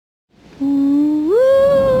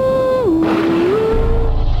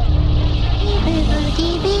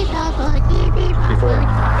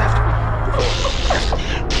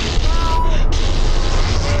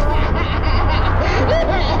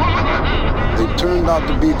turned out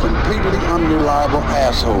to be completely unreliable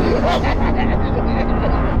assholes.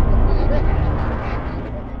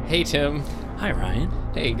 Hey, Tim. Hi, Ryan.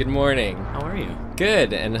 Hey, good morning. How are you?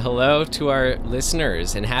 Good, and hello to our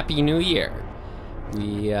listeners, and Happy New Year.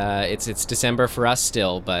 It's December for us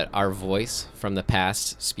still, but our voice from the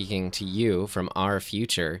past speaking to you from our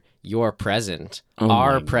future, your present,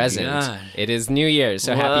 our present. God. It is New Year's,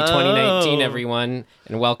 so Happy 2019, everyone,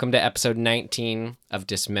 and welcome to episode 19 of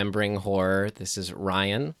Dismembering Horror. This is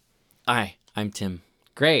Ryan. Hi, I'm Tim.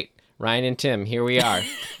 Great, Ryan and Tim, here we are,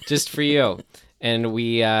 just for you. And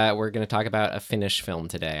we're going to talk about a Finnish film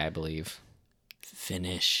today, I believe.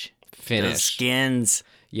 Finnish. Finnish. Those skins.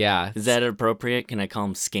 Yeah. Is that appropriate? Can I call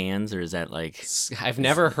them scans, or is that like... I've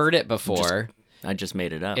never heard it before. I just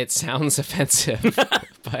made it up. It sounds offensive,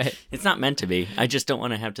 but... It's not meant to be. I just don't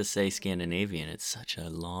want to have to say Scandinavian. It's such a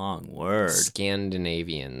long word.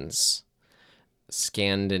 Scandinavians.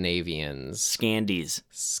 Scandies.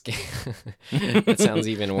 It sounds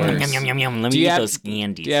even worse. Yum, yum, yum, yum. Let me eat those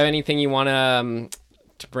scandies. Do you have anything you want to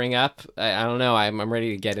bring up? I don't know. I'm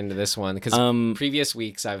ready to get into this one because previous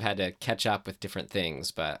weeks I've had to catch up with different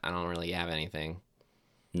things, but I don't really have anything.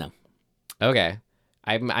 No. Okay.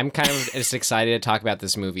 I'm kind of just excited to talk about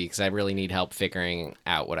this movie because I really need help figuring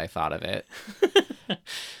out what I thought of it.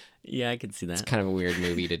 Yeah, I can see that. It's kind of a weird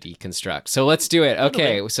movie to deconstruct. So let's do it.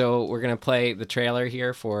 Okay, so we're going to play the trailer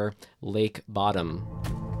here for Lake Bottom.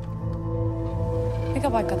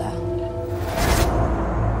 Mikä paikka tää on?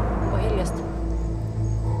 On hiljasta.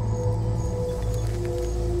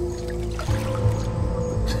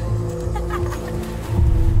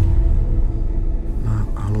 Mä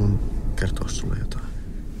haluan kertoa sulle jotain.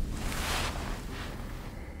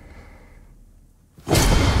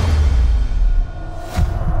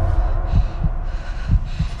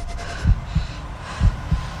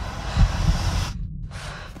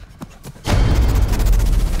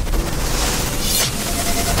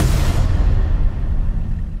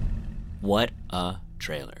 What a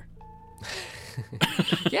trailer.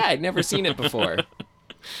 Yeah, I'd never seen it before.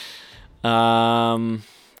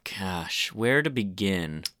 Gosh, where to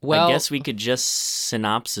begin? Well, I guess we could just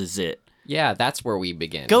synopsis it. Yeah, that's where we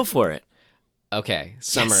begin. Go for it. Okay,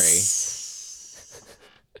 summary. Yes.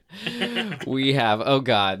 We have, oh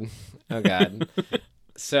God.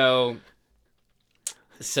 So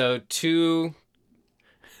two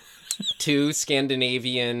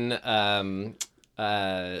Scandinavian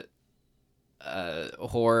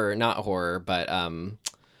horror, not horror, but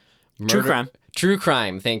murder, true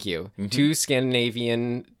crime, thank you. Mm-hmm. Two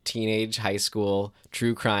Scandinavian teenage high school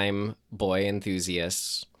true crime boy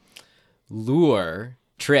enthusiasts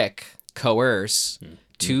coerce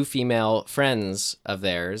two female friends of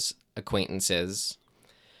theirs, acquaintances,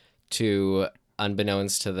 to,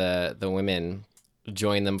 unbeknownst to the women,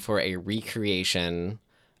 join them for a recreation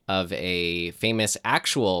of a famous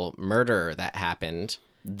actual murder that happened.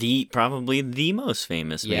 Probably the most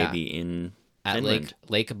famous, maybe, in at Finland.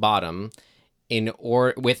 Lake Bottom,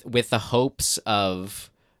 with the hopes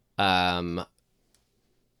of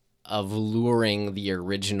luring the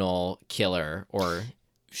original killer, or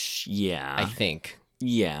yeah, I think,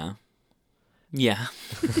 yeah,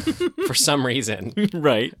 for some reason,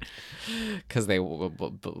 right? Because they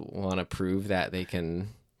want to prove that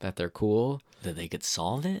they're cool, that they could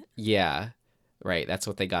solve it. Yeah. Right, that's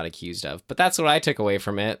what they got accused of. But that's what I took away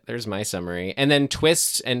from it. There's my summary. And then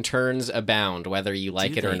twists and turns abound, whether you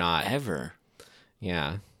like it or not. Ever.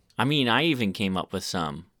 Yeah. I mean, I even came up with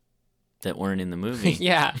some that weren't in the movie.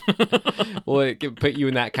 Yeah. Well, it could put you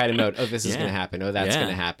in that kind of mode. Oh, this is going to happen. Oh, that's going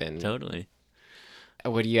to happen. Totally.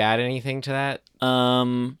 Would you add anything to that?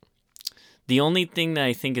 The only thing that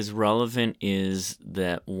I think is relevant is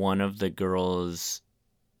that one of the girls,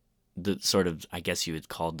 the sort of, I guess you would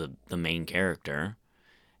call the main character,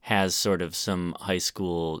 has sort of some high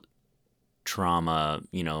school trauma,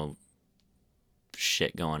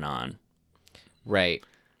 shit going on. Right.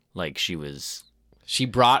 Like she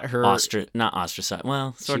brought her... not ostracized,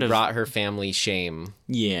 well, she brought her family shame.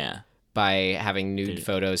 Yeah. By having nude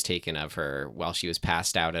photos taken of her while she was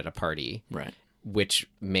passed out at a party. Right. Which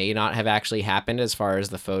may not have actually happened as far as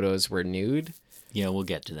the photos were nude. Yeah, we'll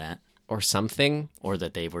get to that. Or something. Or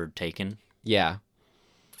that they were taken. Yeah.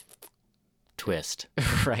 Twist.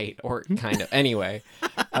 Right, or kind of. Anyway,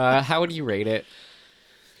 how would you rate it?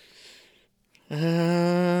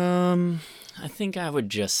 I think I would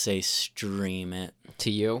just say stream it.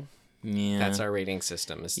 To you? Yeah. That's our rating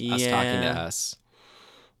system, is us talking to us.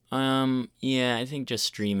 Yeah, I think just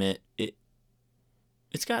stream it.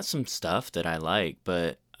 It's got some stuff that I like,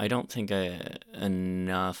 but I don't think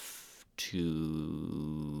enough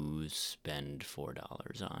to spend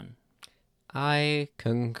 $4 on. I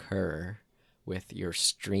concur with your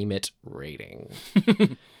Stream It rating,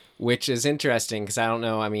 which is interesting because I don't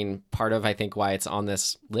know. I mean, part of I think why it's on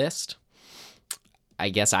this list. I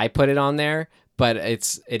guess I put it on there, but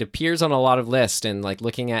it appears on a lot of lists, and like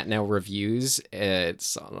looking at now reviews,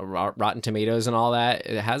 it's on Rotten Tomatoes and all that.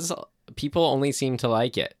 It has people only seem to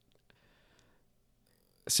like it.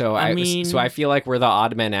 So I feel like we're the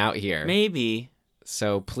odd men out here. Maybe.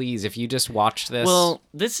 So please, if you just watched this, well,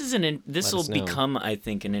 this will know. become, I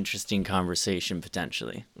think, an interesting conversation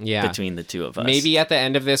potentially. Yeah. Between the two of us. Maybe at the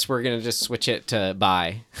end of this, we're gonna just switch it to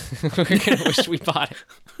buy. We're gonna wish we bought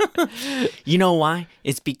it. You know why?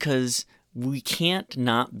 It's because we can't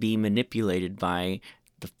not be manipulated by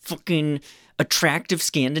the fucking attractive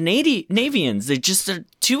Scandinavians. They're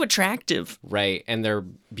too attractive. Right, and their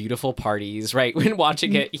beautiful parties. Right, when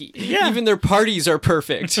watching it, Yeah. even their parties are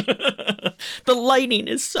perfect. The lighting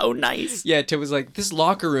is so nice. Yeah, Tim was like, "This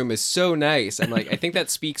locker room is so nice." I'm like, I think that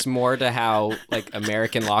speaks more to how like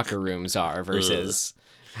American locker rooms are versus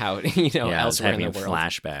how I was elsewhere in having the world.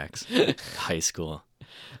 flashbacks. High school.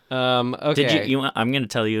 Okay. Did you? I'm going to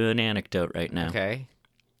tell you an anecdote right now. Okay.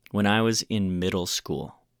 When I was in middle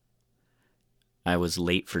school, I was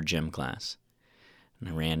late for gym class. And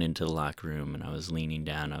I ran into the locker room and I was leaning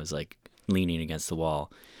down. I was like leaning against the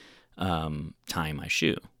wall, tying my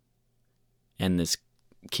shoe. And this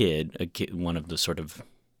kid, one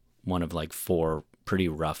of like four pretty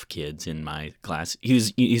rough kids in my class.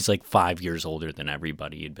 He's like 5 years older than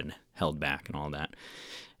everybody. He'd been held back and all that.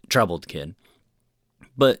 Troubled kid.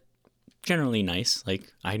 But generally nice.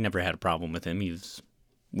 Like, I never had a problem with him.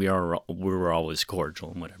 We were always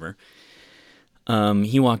cordial and whatever.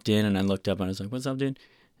 He walked in and I looked up and I was like, "What's up, dude?"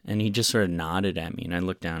 And he just sort of nodded at me and I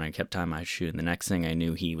looked down and I kept tying my shoe. And the next thing I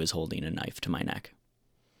knew, he was holding a knife to my neck.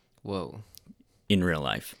 Whoa. In real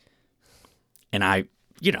life. And I,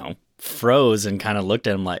 froze and kind of looked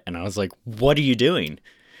at him and I was like, "What are you doing?"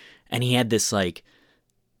 And he had this like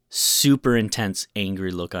super intense,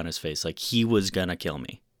 angry look on his face. Like he was gonna kill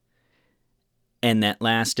me. And that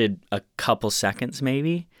lasted a couple seconds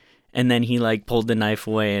maybe. And then he like pulled the knife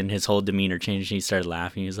away and his whole demeanor changed and he started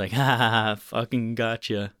laughing. He was like, "Ha ha ha, fucking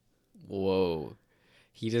gotcha." Whoa.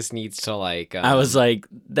 He just needs to like... I was like,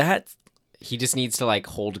 that... He just needs to like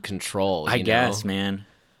hold control, I guess, man.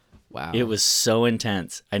 Wow. It was so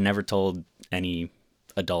intense. I never told any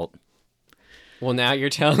adult. Well, now you're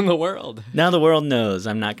telling the world. Now the world knows.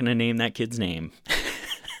 I'm not going to name that kid's name.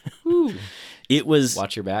 It was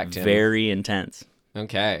Watch your back, Tim. very intense.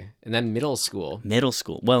 Okay. And then middle school. Middle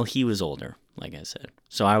school. Well, he was older, like I said.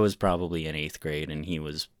 So I was probably in 8th grade and he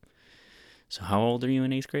was... So how old are you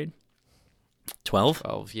in 8th grade? 12?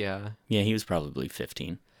 12, yeah. Yeah, he was probably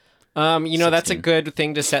 15. That's a 16. good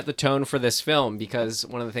thing to set the tone for this film because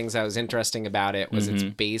one of the things that was interesting about it was it's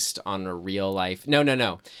based on a real life. No.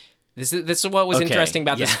 This is what was Okay, interesting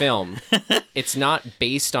about this yeah. film. It's not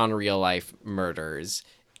based on real life murders.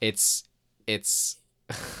 It's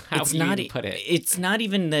how It's do not you put it? It's not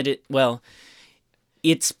even that it... Well,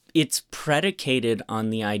 it's predicated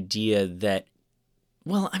on the idea that...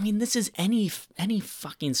 Well, I mean, this is any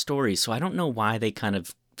fucking story, so I don't know why they kind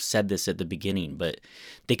of said this at the beginning, but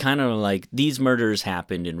they kind of like, these murders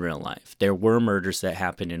happened in real life. There were murders that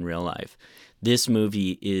happened in real life. This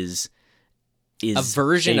movie is A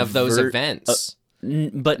version of those events.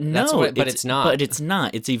 But no, That's what- but it's not. But it's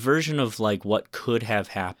not. It's a version of like what could have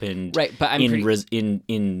happened, Right, but I'm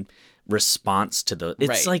in response to the. It's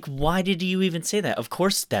Right. like, why did you even say that? Of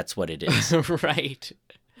course, that's what it is, Right.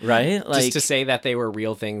 right? Like, Just to say that they were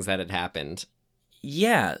real things that had happened.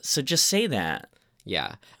 yeah. So just say that.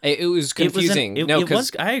 Yeah. It was confusing. It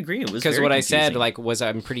was. I agree. It was because very what I said, confusing.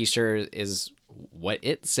 I'm pretty sure is what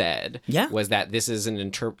it said. Yeah. Was that this is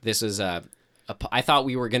I thought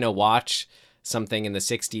we were gonna watch something in the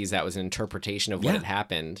 '60s that was an interpretation of what Yeah. had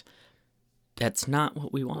happened. That's not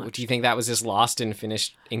what we want. Do you think that was just lost in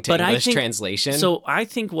Finnish into But I English think- translation? So I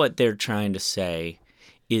think what they're trying to say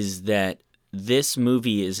is that this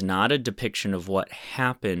movie is not a depiction of what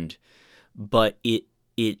happened, but it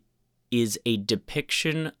is a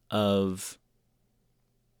depiction of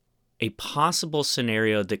a possible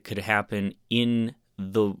scenario that could happen in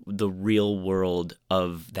the real world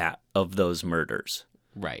of those murders,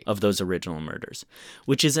 right. of those original murders,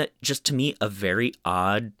 which is just to me a very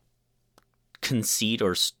odd conceit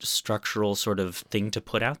or structural sort of thing to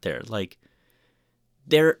put out there. Like,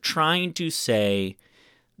 they're trying to say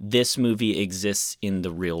this movie exists in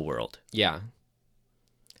the real world. Yeah.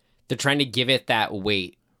 They're trying to give it that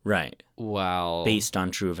weight. Right. Well, Based on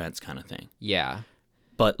true events kind of thing. yeah.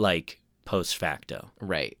 But like post facto.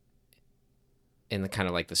 Right. In the kind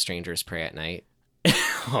of like The Strangers Pray at Night.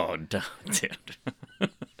 Oh, dude.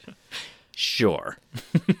 Sure.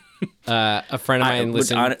 A friend of mine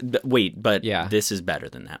listened. Wait, but Yeah. this is better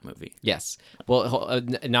than that movie. Yes. Well,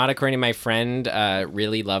 not according to my friend,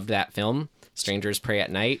 really loved that film, Strangers Pray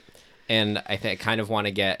at Night. And I kind of want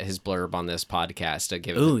to get his blurb on this podcast to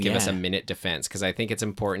give us a minute defense, because I think it's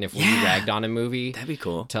important if we ragged on a movie That'd be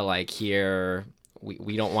cool. to like hear.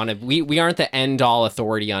 We don't want to. We aren't the end all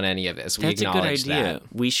authority on any of this. We That's a good acknowledge idea. that.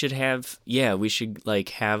 We should have like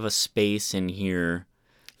have a space in here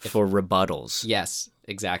for rebuttals. Yes,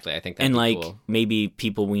 exactly. I think that'd And be like cool. maybe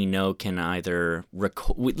people we know can either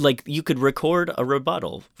record, like you could record a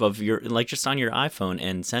rebuttal of your, like just on your iPhone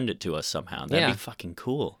and send it to us somehow. That'd Yeah. be fucking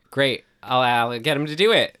cool. Great. I'll get him to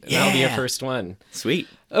do it. That'll be your Yeah. first one. Sweet.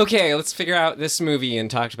 Okay, let's figure out this movie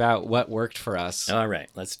and talk about what worked for us. All right,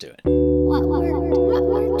 let's do it. What worked? What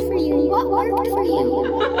worked for you? What worked for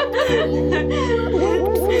you? What worked for you?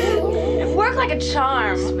 It worked like a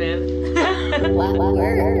charm, Smith. What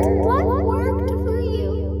worked? What worked for you?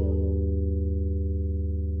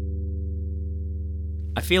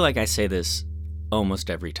 I feel like I say this almost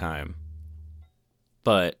every time,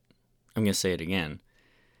 but I'm going to say it again.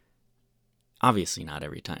 Obviously not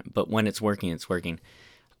every time, but when it's working, it's working.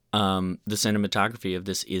 The cinematography of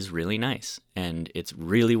this is really nice, and it's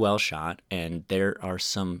really well shot, and there are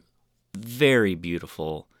some very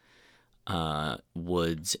beautiful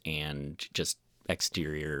woods and just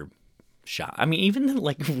exterior shot. I mean, even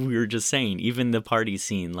like we were just saying, even the party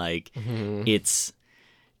scene, like it's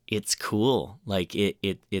cool. Like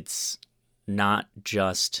it's not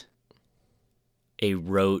just a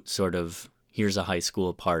rote sort of here's a high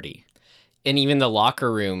school party. And even the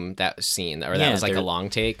locker room that scene, or that Yeah, was like a there- long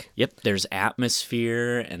take. Yep, there's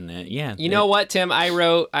atmosphere and You know what, Tim? I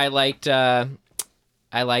liked how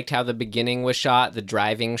the beginning was shot, the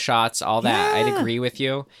driving shots, all that. Yeah. I'd agree with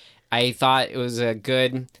you. I thought it was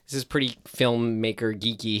this is pretty filmmaker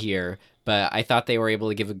geeky here, but I thought they were able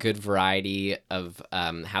to give a good variety of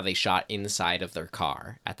how they shot inside of their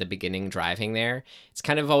car at the beginning driving there. It's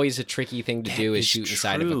kind of always a tricky thing to do is shoot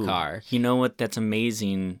inside of a car. You know what? That's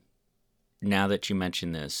amazing now that you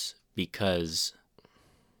mention this, because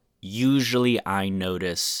usually I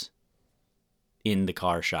notice in the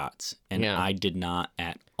car shots, and Yeah. I did not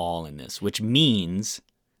at all in this, which means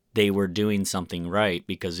they were doing something right,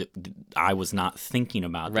 because I was not thinking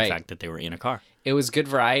about the Right. fact that they were in a car. It was good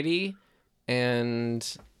variety, and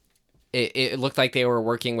it looked like they were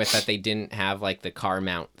working with that. They didn't have like the car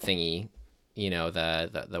mount thingy,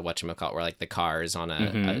 the whatchamacallit, where like the car is on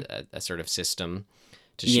a sort of system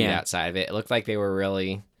to shoot Yeah. outside of it. It looked like they were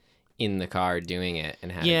really in the car doing it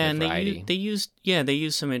and had Yeah, a and good variety. they used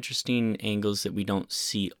some interesting angles that we don't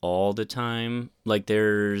see all the time. Like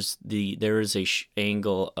there is a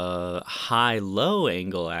angle, a high-low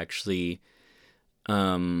angle actually,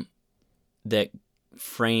 that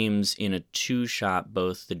frames in a two-shot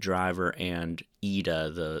both the driver and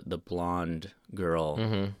Ida, the blonde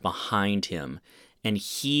girl, behind him. And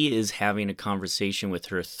he is having a conversation with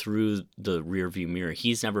her through the rearview mirror.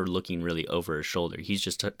 He's never looking really over his shoulder. He's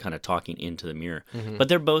just kind of talking into the mirror. But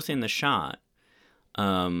they're both in the shot.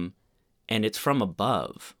 And it's from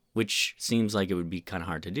above, which seems like it would be kind of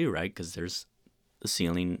hard to do, right? Because there's the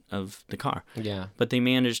ceiling of the car. Yeah. But they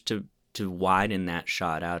managed to widen that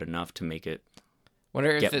shot out enough to make it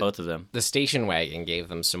Wonder if get both of them. the station wagon gave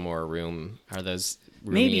them some more room. Are those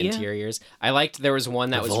roomy Maybe, yeah. interiors? I liked there was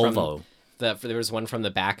one that The was Volvo. from there was one from the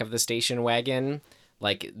back of the station wagon,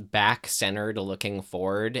 like back centered looking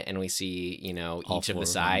forward, and we see, All each of four the of them,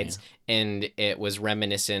 sides. And it was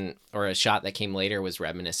reminiscent, or a shot that came later was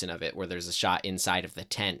reminiscent of it, where there's a shot inside of the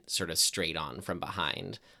tent, sort of straight on from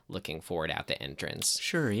behind, looking forward at the entrance.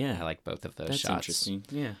 Sure, yeah. I like both of those That's shots. interesting.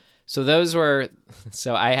 Yeah. So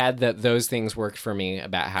I had those things worked for me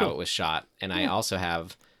about how it was shot. And I also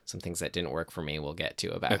have some things that didn't work for me we'll get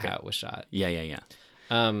to about how it was shot. Yeah.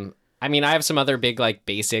 I mean, I have some other big like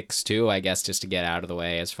basics too, I guess, just to get out of the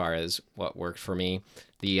way as far as what worked for me.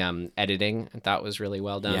 The editing I thought was really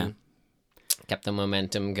well done. Yeah. Kept the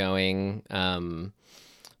momentum going.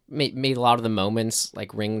 Made a lot of the moments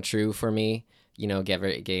like ring true for me. Gave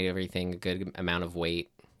everything a good amount of weight.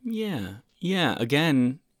 Yeah.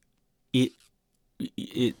 Again,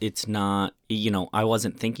 it's not. I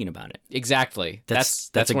wasn't thinking about it. Exactly. That's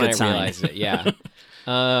a when good I sign. realized it. Yeah.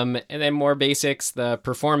 And then more basics. The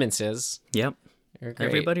performances. Yep. Are great.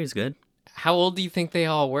 Everybody's good How old do you think they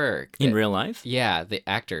all were? in real life. Yeah, the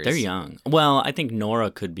actors. They're young. Well, I think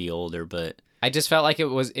Nora could be older, but I just felt like it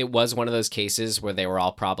was one of those cases where they were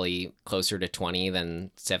all probably closer to 20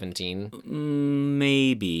 than 17.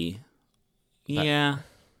 maybe. Yeah.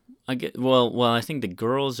 I get. Well, I think the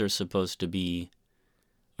girls are supposed to be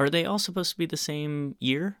Are they all supposed to be the same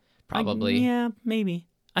year? Probably. Yeah, maybe.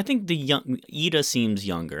 I think Ida seems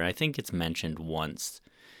younger. I think it's mentioned once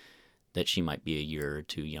that she might be a year or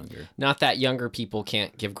two younger. Not that younger people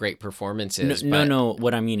can't give great performances. No.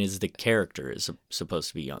 What I mean is the character is supposed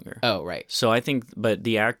to be younger. Oh, right. So I think, but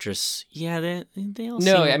the actress, yeah, they all.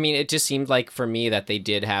 No, seem... I mean, it just seemed like for me that they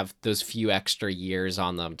did have those few extra years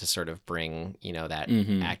on them to sort of bring, that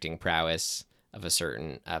acting prowess of a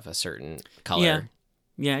certain color.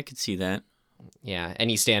 Yeah, I could see that. Yeah.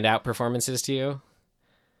 Any standout performances to you?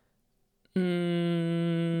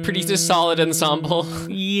 Pretty just solid ensemble.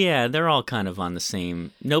 Yeah, they're all kind of on the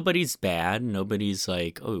same. Nobody's bad. Nobody's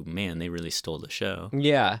like, oh man, they really stole the show.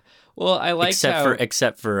 Yeah. Well, I like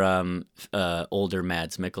except for older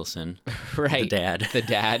Mads Mikkelsen, right? The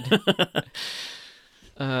dad.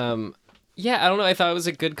 Yeah, I don't know. I thought it was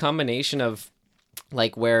a good combination of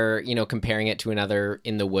like where, comparing it to another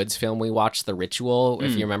In the Woods film we watched, The Ritual.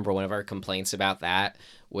 If you remember, one of our complaints about that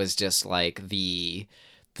was just like the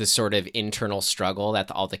sort of internal struggle that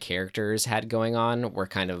all the characters had going on were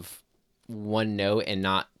kind of one note and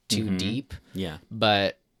not too deep. Yeah.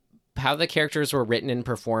 But how the characters were written and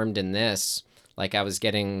performed in this, like I was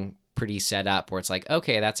getting pretty set up where it's like,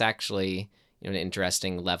 okay, that's actually an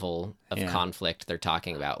interesting level of conflict they're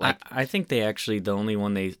talking about. Like I think they actually, the only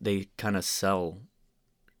one they kind of sell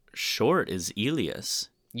short is Elias.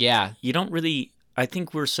 Yeah. You don't really, I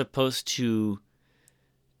think we're supposed to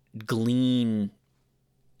glean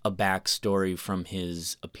a backstory from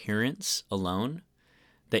his appearance alone,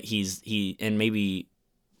 that he and maybe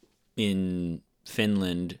in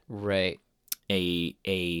Finland, right,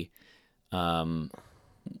 a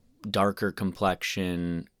darker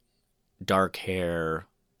complexion, dark hair,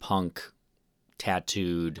 punk,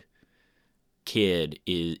 tattooed kid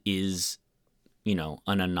is an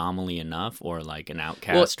anomaly enough, or like an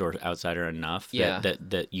outcast or outsider enough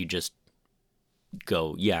that you just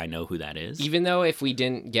go, yeah, I know who that is. Even though if we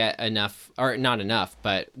didn't get enough, or not enough,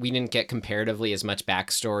 but we didn't get comparatively as much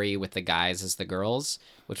backstory with the guys as the girls,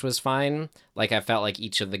 which was fine. Like I felt like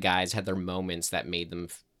each of the guys had their moments that made them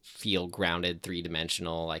feel grounded,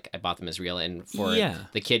 three-dimensional, like I bought them as real. And for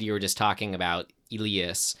the kid you were just talking about,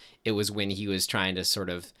 Elias, it was when he was trying to sort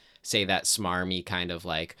of say that smarmy kind of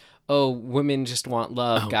like, oh, women just want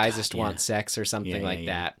love, guys just want sex or something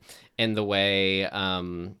that. And the way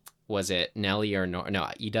was it Nelly or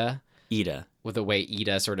Ida? Ida. With the way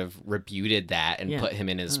Ida sort of rebuted that and put him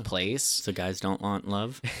in his place. So guys don't want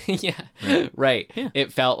love? Right. Yeah.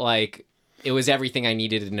 It felt like it was everything I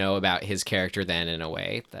needed to know about his character then in a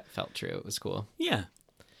way. That felt true. It was cool. Yeah.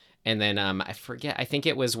 And then I forget, I think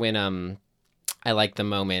it was when I liked the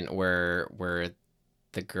moment where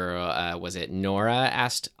the girl, was it Nora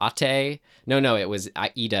asked Ate? No, it was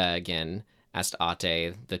Ida again. Asked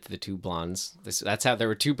Ate, the two blondes. That's how there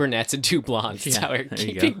were two brunettes and two blondes. That's how we're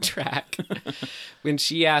keeping track. When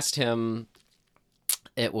she asked him,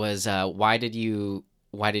 it was, why did you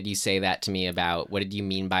say that to me about, what did you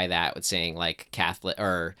mean by that with saying like Catholic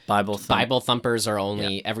or Bible thumpers are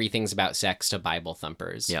only, everything's about sex to Bible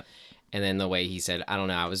thumpers. Yeah. And then the way he said, I don't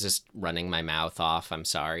know, I was just running my mouth off, I'm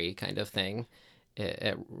sorry, kind of thing.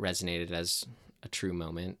 It resonated as a true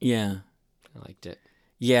moment. Yeah. I liked it.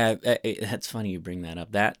 Yeah, that's funny you bring that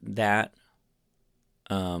up. That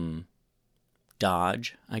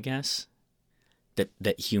dodge, I guess,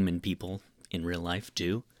 that human people in real life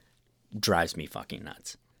do, drives me fucking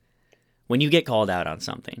nuts. When you get called out on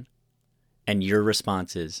something, and your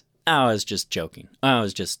response is, oh, I was just joking. I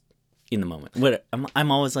was just in the moment.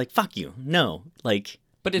 I'm always like, fuck you. No, like...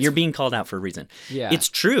 But you're being called out for a reason. Yeah. It's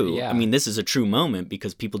true. Yeah. I mean, this is a true moment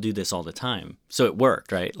because people do this all the time. So it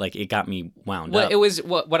worked, right? Like it got me wound up. It was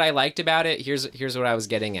what I liked about it. Here's what I was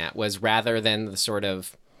getting at was rather than the sort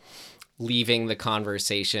of leaving the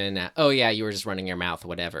conversation at, oh yeah, you were just running your mouth,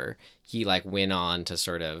 whatever. He like went on to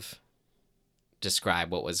sort of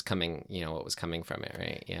describe what was coming from it,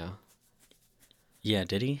 right? Yeah. Yeah,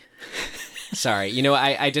 did he? Sorry.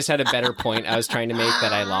 I just had a better point I was trying to make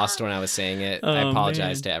that I lost when I was saying it. I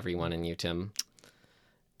apologize to everyone and you, Tim.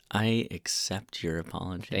 I accept your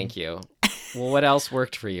apology. Thank you. Well, what else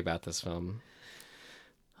worked for you about this film?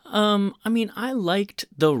 I mean, I liked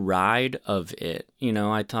the ride of it.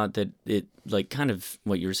 I thought that it, like, kind of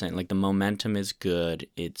what you were saying, like the momentum is good.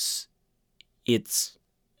 It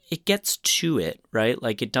gets to it, right?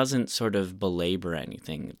 Like it doesn't sort of belabor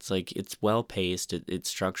anything. It's like it's well paced. It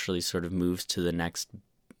structurally sort of moves to the next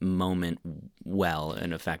moment well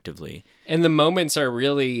and effectively. And the moments are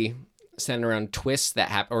really centered around twists that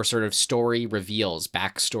happen, or sort of backstory reveals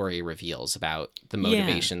about the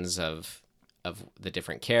motivations of the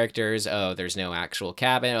different characters. Oh, there's no actual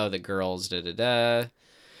cabin. Oh, the girls, da-da-da.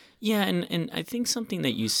 Yeah, and I think something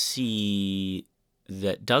that you see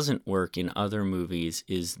that doesn't work in other movies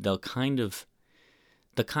is they'll kind of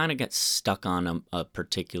get stuck on a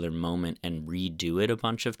particular moment and redo it a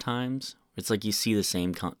bunch of times. It's like you see the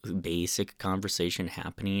same basic conversation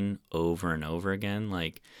happening over and over again.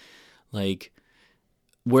 Like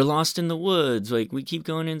we're lost in the woods. Like we keep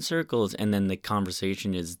going in circles, and then the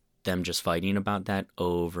conversation is them just fighting about that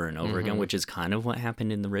over and over again, which is kind of what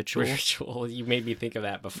happened in The Ritual. Ritual. You made me think of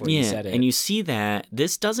that before you said it. And you see that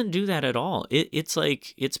this doesn't do that at all.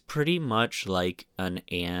 It's pretty much like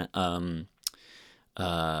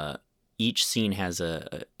each scene has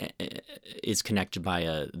is connected by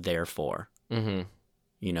a therefore. Mm-hmm.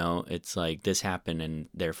 You know, it's like this happened and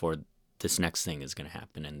therefore this next thing is going to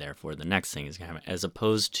happen and therefore the next thing is going to happen, as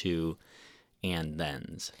opposed to and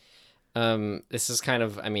thens. This is kind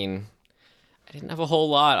of, I mean, I didn't have a whole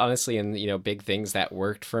lot, honestly, in, big things that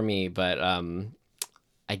worked for me, but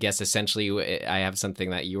I guess essentially I have something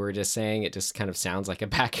that you were just saying. It just kind of sounds like a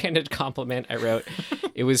backhanded compliment I wrote.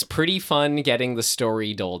 It was pretty fun getting the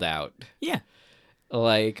story doled out. Yeah.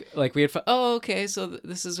 Like we had, okay, so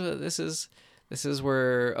this is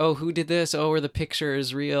where, who did this? Oh, where the picture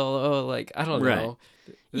is real. Oh, like, I don't know.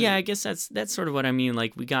 Yeah, I guess that's sort of what I mean.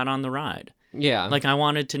 Like, we got on the ride. Yeah. Like, I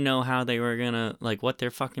wanted to know how they were gonna, like, what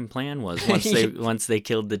their fucking plan was once they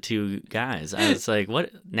killed the two guys. I was like,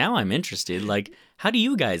 what? Now I'm interested. Like, how do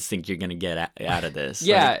you guys think you're gonna get out of this?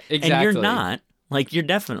 Yeah, like, exactly. And you're not. Like, you're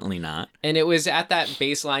definitely not. And it was at that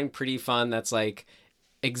baseline pretty fun. That's like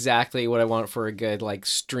exactly what I want for a good like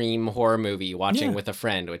stream horror movie watching with a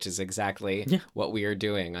friend, which is exactly what we are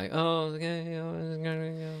doing. Like,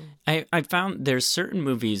 I found there's certain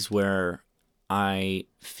movies where I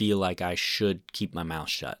feel like I should keep my mouth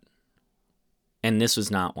shut. And this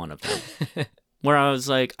was not one of them. Where I was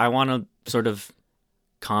like, I want to sort of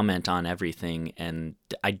comment on everything and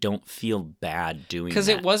I don't feel bad doing that. Because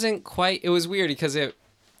it wasn't quite, it was weird because it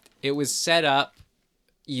was set up,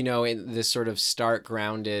 in this sort of stark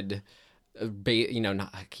grounded,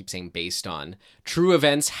 I keep saying based on true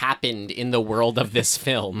events happened in the world of this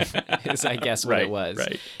film is I guess what it was.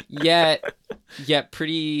 Right. Yet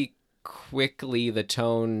pretty quickly the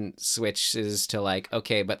tone switches to like,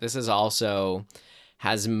 okay, but this is also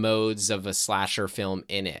has modes of a slasher film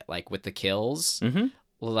in it, like with the kills,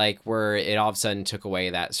 like where it all of a sudden took away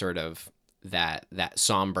that sort of that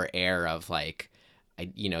somber air of like,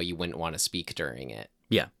 you wouldn't want to speak during it.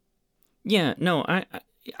 Yeah, no,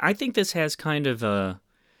 I think this has kind of a,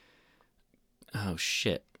 oh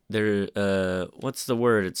shit, what's the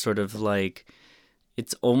word? It's sort of like,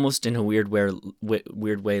 it's almost in a weird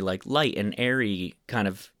way like light and airy kind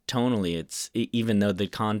of tonally. It's, even though the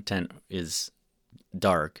content is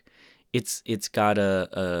dark, it's got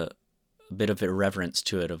a bit of irreverence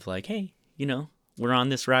to it of like, hey, we're on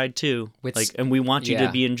this ride too, and we want you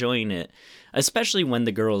to be enjoying it, especially when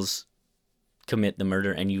the girls commit the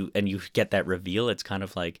murder and you get that reveal. It's kind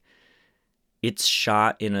of like it's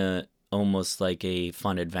shot in a almost like a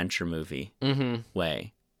fun adventure movie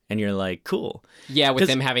way, and you're like, cool. Yeah, with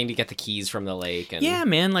them having to get the keys from the lake. And yeah,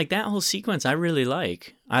 man, like that whole sequence I really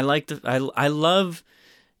like. I love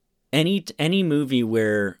any movie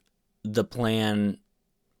where the plan,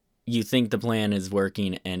 you think the plan is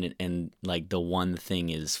working and like the one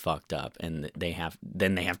thing is fucked up and they have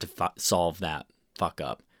to solve that fuck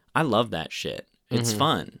up. I love that shit. It's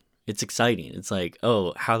fun. It's exciting. It's like,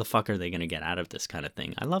 oh, how the fuck are they going to get out of this kind of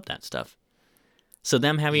thing? I love that stuff. So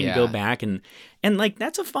them having to go back and like,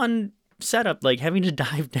 that's a fun setup. Like having to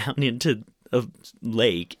dive down into a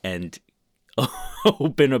lake and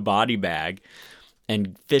open a body bag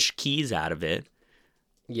and fish keys out of it.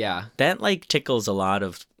 Yeah. That like tickles a lot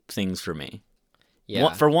of things for me.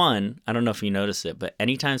 Yeah. For one, I don't know if you notice it, but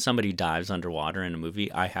anytime somebody dives underwater in a movie,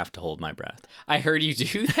 I have to hold my breath. I heard you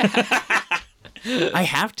do that. I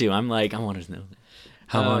have to. I'm like, I want to know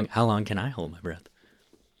how long can I hold my breath?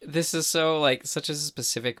 This is so like such a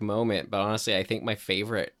specific moment, but honestly, I think my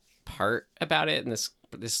favorite part about it, and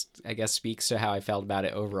this I guess speaks to how I felt about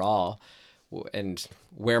it overall, and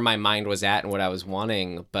where my mind was at and what I was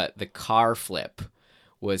wanting. But the car flip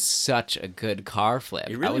was such a good car flip.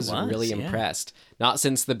 It really was really yeah. impressed. Not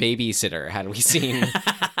since The Babysitter had we seen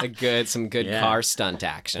some good car stunt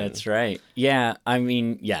action. That's right. Yeah, I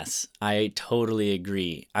mean, yes, I totally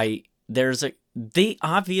agree. They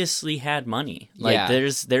obviously had money. Like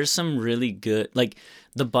there's some really good, like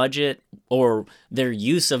the budget or their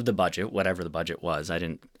use of the budget, whatever the budget was. I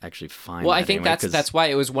didn't actually find. Well, I think that's why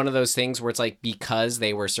it was one of those things where it's like, because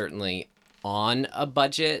they were certainly on a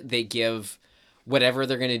budget, they give whatever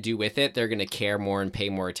they're going to do with it, they're going to care more and pay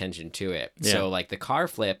more attention to it. Yeah. So like the car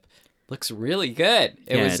flip, looks really good.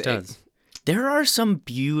 It does. There are some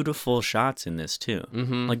beautiful shots in this too.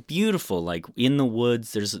 Like beautiful, like in the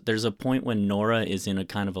woods. There's a point when Nora is in a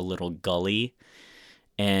kind of a little gully,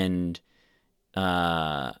 and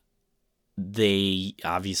they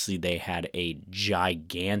had a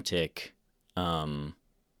gigantic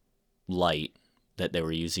light that they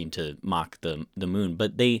were using to mock the moon,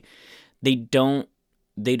 but they don't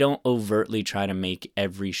overtly try to make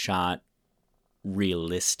every shot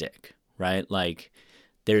realistic, right? Like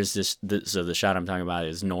there's so the shot I'm talking about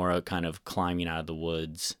is Nora kind of climbing out of the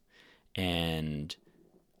woods, and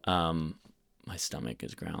my stomach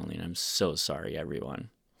is growling. I'm so sorry, everyone.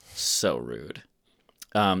 So rude.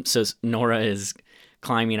 So Nora is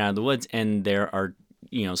climbing out of the woods, and there are,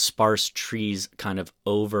 sparse trees kind of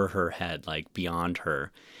over her head, like beyond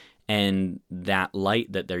her. And that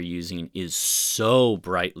light that they're using is so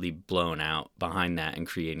brightly blown out behind that and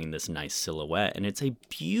creating this nice silhouette. And it's a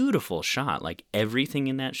beautiful shot. Like everything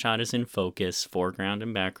in that shot is in focus, foreground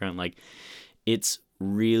and background. Like it's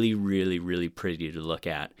really, really, really pretty to look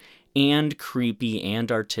at, and creepy and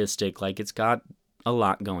artistic. Like it's got a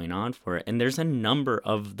lot going on for it. And there's a number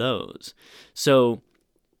of those. So,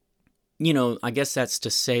 I guess that's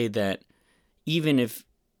to say that even if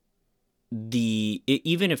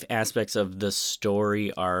aspects of the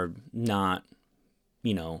story are not,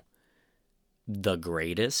 the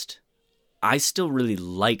greatest, I still really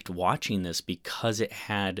liked watching this because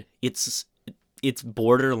it's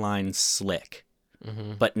borderline slick,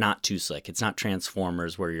 but not too slick. It's not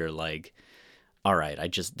Transformers where you're like, all right,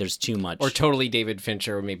 there's too much. Or totally David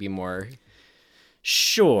Fincher, or maybe more.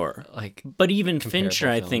 Sure. But even Fincher,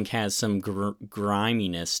 film. I think, has some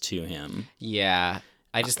griminess to him. Yeah.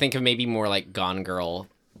 I just think of maybe more like Gone Girl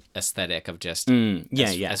aesthetic of just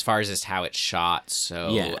as far as just how it's shot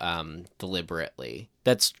so deliberately.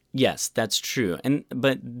 That's true.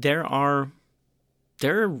 But there are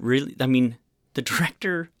really, I mean, the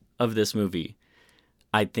director of this movie,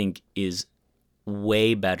 I think, is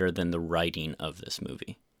way better than the writing of this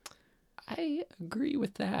movie. I agree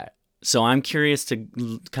with that. So I'm curious to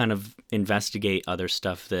kind of investigate other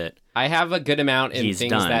stuff that I have a good amount in things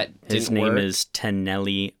done. that didn't His name work. is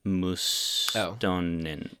Tennelly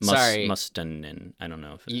Mustonen. Sorry. Mustonen. I don't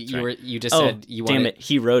know if it's you right. you just said you wanted... Damn it,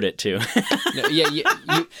 he wrote it too. No, yeah,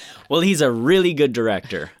 Well, he's a really good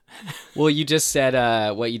director. Well, you just said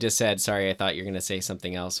what you just said. Sorry, I thought you were going to say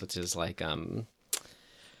something else, which is like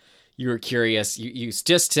you were curious. You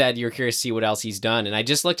just said you were curious to see what else he's done, and I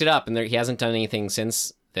just looked it up, and he hasn't done anything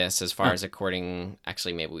since this, as far as according.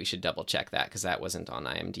 Actually, maybe we should double check that because that wasn't on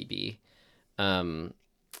IMDb. But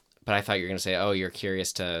I thought you were going to say, oh, you're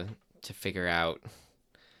curious to figure out,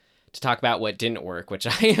 to talk about what didn't work, which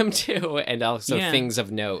I am too, and also things of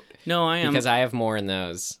note. No, I am, because I have more in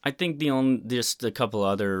those. I think just a couple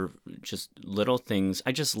other just little things.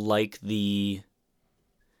 I just like the.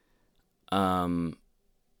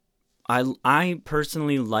 I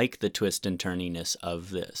personally like the twist and turniness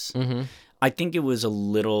of this. Mm-hmm. I think it was a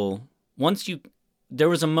little... There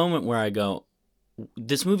was a moment where I go,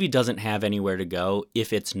 this movie doesn't have anywhere to go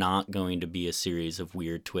if it's not going to be a series of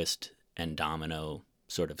weird twist and domino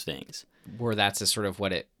sort of things. Where that's sort of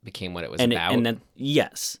what it became, what it was about. And then,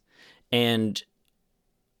 yes. And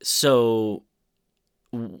so,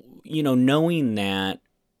 knowing that,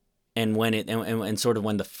 and when and sort of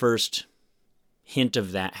when the first hint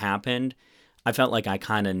of that happened, I felt like I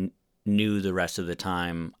kind of knew the rest of the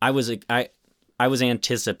time. I was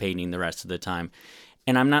anticipating the rest of the time,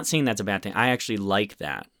 and I'm not saying that's a bad thing. I actually like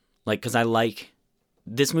that, because I like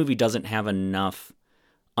this movie doesn't have enough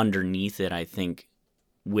underneath it. I think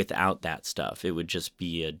without that stuff, it would just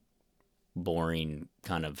be a boring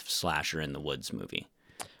kind of slasher in the woods movie.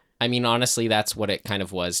 I mean, honestly, that's what it kind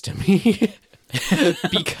of was to me.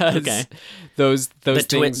 Because those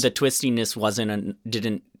things, the twistiness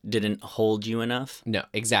didn't hold you enough. No,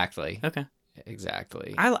 exactly. Okay,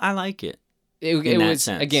 exactly. I like it. It was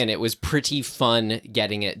sense. Again, it was pretty fun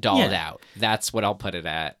getting it dolled out. That's what I'll put it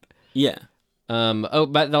at. Yeah.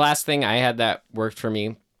 But the last thing I had that worked for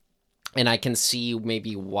me, and I can see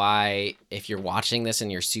maybe why, if you're watching this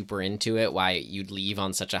and you're super into it, why you'd leave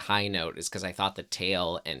on such a high note, is because I thought the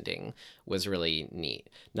tail ending was really neat.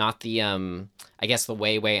 Not the, I guess the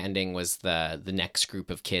way ending was the next group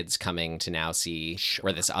of kids coming to now see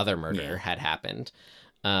where this other murder had happened.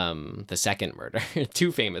 The second murder,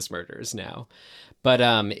 2 famous murders now. But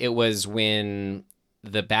it was when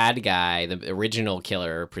the bad guy, the original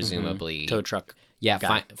killer, presumably... Tow truck.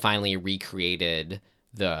 Yeah, finally recreated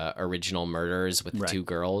the original murders with the 2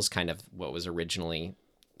 girls, kind of what was originally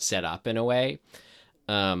set up in a way.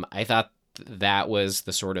 I thought that was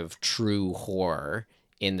the sort of true horror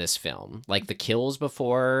in this film. Like the kills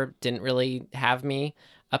before didn't really have me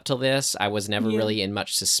up till this. I was never really in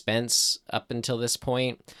much suspense up until this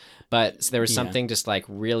point. But there was something just like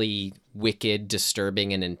really wicked,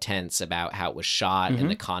 disturbing, and intense about how it was shot and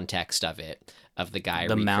the context of it, of the guy.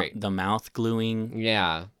 The mouth gluing.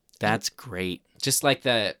 Yeah. That's great. Just like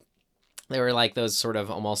there were like those sort of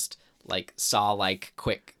almost like saw like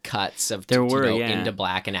quick cuts of into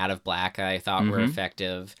black and out of black. I thought were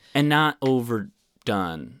effective and not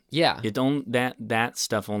overdone. Yeah, that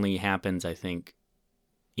stuff only happens, I think,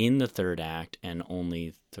 in the third act, and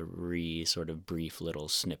only 3 sort of brief little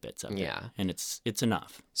snippets of it. Yeah, and it's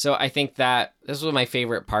enough. So I think that this was my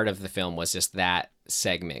favorite part of the film, was just that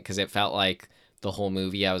segment, because it felt like the whole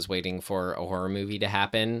movie I was waiting for a horror movie to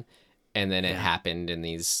happen. And then it happened in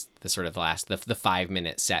the sort of the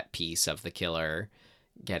 5-minute set piece of the killer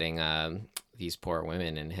getting these poor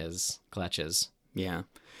women in his clutches. Yeah.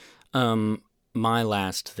 My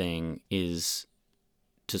last thing is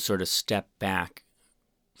to sort of step back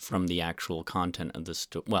from the actual content of the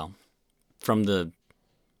story. Well, from the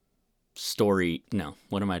story. No,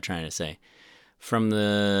 what am I trying to say? From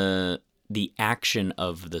the action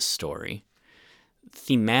of the story.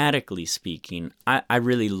 Thematically speaking, I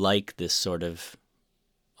really like this sort of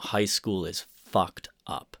high school is fucked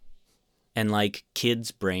up. And like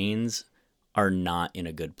kids' brains are not in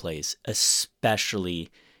a good place, especially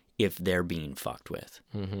if they're being fucked with.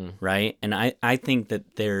 Mm-hmm. Right? And I think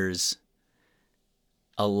that there's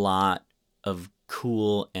a lot of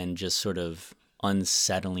cool and just sort of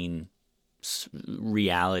unsettling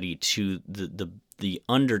reality to the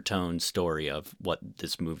undertone story of what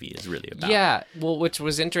this movie is really about. Yeah, well, which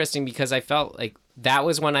was interesting because I felt like that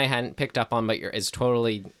was one I hadn't picked up on, but is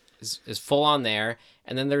totally is full on there.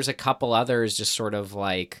 And then there's a couple others just sort of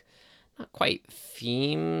like, not quite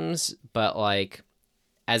themes, but like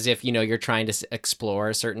as if, you're trying to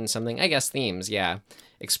explore something, I guess themes,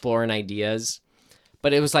 exploring ideas.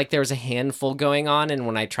 But it was like there was a handful going on, and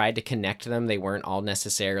when I tried to connect them, they weren't all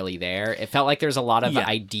necessarily there. It felt like there's a lot of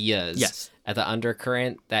ideas at the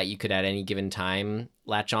undercurrent that you could at any given time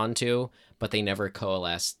latch onto, but they never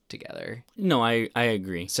coalesced together. No, I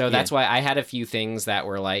agree. So that's why I had a few things that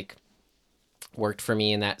were like worked for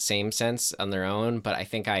me in that same sense on their own, but I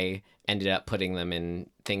think I ended up putting them in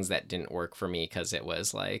things that didn't work for me because it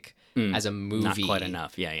was like as a movie, not quite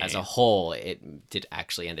enough. As a whole, it did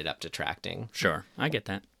actually ended up detracting. Sure, I get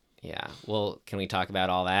that. Yeah. Well, can we talk about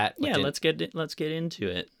all that? Let's get into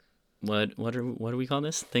it. What do we call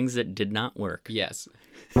this? Things that did not work. Yes.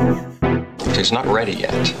 It's not ready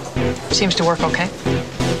yet. Seems to work okay.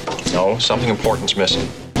 No, something important's missing.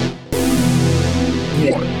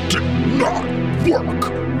 What did not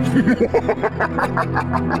work?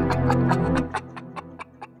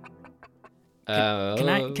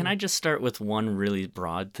 Can I just start with one really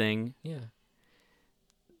broad thing? Yeah.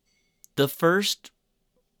 The first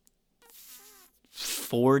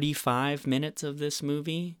 45 minutes of this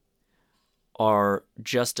movie are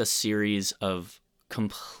just a series of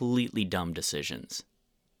completely dumb decisions.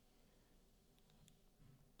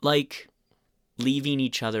 Like leaving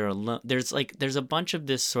each other alone. There's a bunch of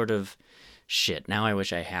this sort of shit. Now I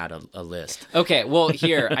wish I had a list. Okay, well,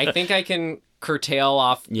 here, I think I can curtail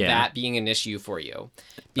off that being an issue for you.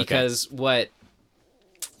 Because what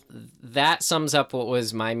that sums up what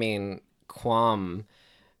was my main qualm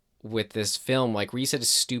with this film. Like, where you said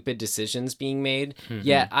stupid decisions being made.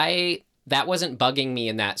 Mm-hmm. That wasn't bugging me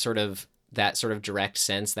in that sort of direct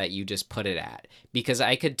sense that you just put it at. Because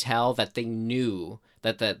I could tell that they knew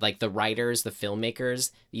that the writers, the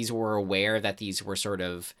filmmakers, these were aware that these were sort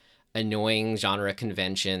of annoying genre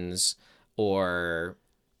conventions or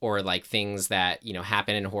like things that,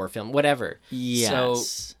 happen in horror film, whatever.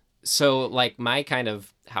 Yes. So like my kind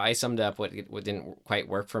of, how I summed up what didn't quite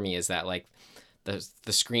work for me is that like the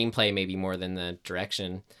screenplay, maybe more than the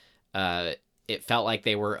direction, it felt like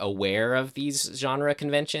they were aware of these genre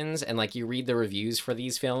conventions, and like you read the reviews for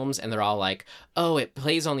these films and they're all like, oh, it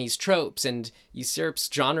plays on these tropes and usurps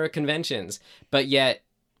genre conventions, but yet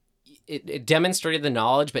it demonstrated the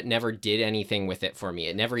knowledge but never did anything with it for me.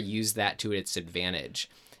 It never used that to its advantage.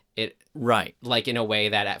 Right. Like in a way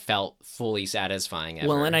that it felt fully satisfying ever.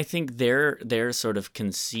 Well, and I think their sort of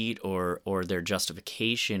conceit or their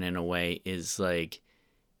justification in a way is like,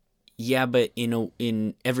 yeah, but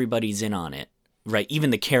in everybody's in on it, right? Even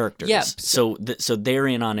the characters. Yeah. So they're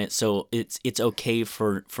in on it. So it's okay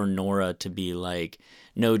for Nora to be like,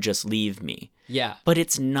 no, just leave me. Yeah. But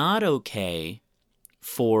it's not okay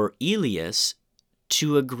for Elias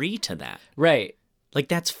to agree to that. Right. Like,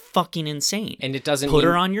 that's fucking insane. And it doesn't put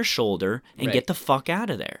her on your shoulder and get the fuck out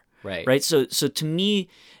of there. Right. Right. So to me,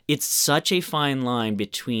 it's such a fine line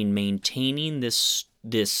between maintaining the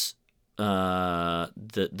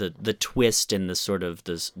twist and the sort of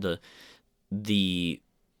the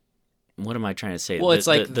what am I trying to say? Well, it's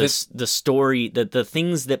like the story, the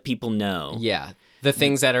things that people know. Yeah. The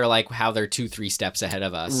things that are like how they're 2-3 steps ahead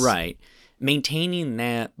of us. Right. Maintaining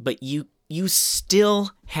that, but you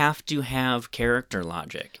still have to have character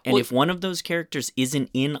logic. And if one of those characters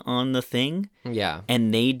isn't in on the thing, Yeah.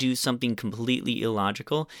 and they do something completely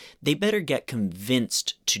illogical, they better get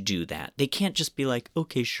convinced to do that. They can't just be like,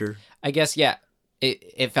 okay, sure. I guess, yeah.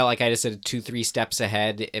 It felt like I just said 2-3 steps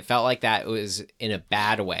ahead. It felt like that was in a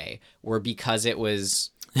bad way, where because it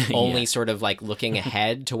was only sort of like looking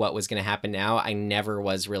ahead to what was going to happen now, I never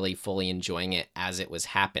was really fully enjoying it as it was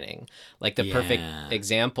happening. Like the perfect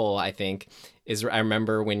example, I think, is I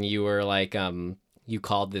remember when you were like, you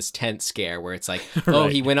called this tent scare where it's like, oh,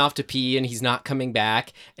 he went off to pee and he's not coming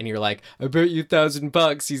back. And you're like, I bet you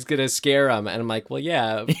 $1,000 he's going to scare him. And I'm like, well,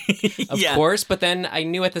 yeah, of course. But then I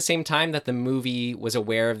knew at the same time that the movie was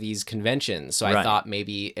aware of these conventions. So I thought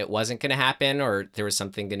maybe it wasn't going to happen or there was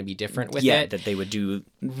something going to be different with it. Yeah, that they would do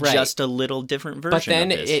just a little different version But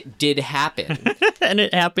then of this. it did happen. And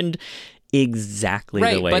it happened exactly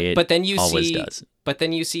the way but then it you always see, does. But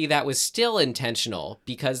then you see that was still intentional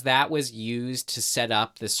because that was used to set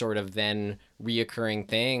up this sort of then reoccurring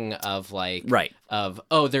thing of like,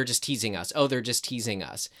 oh, they're just teasing us. Oh, they're just teasing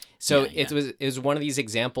us. So it was one of these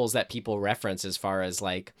examples that people reference as far as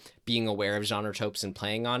like being aware of genre tropes and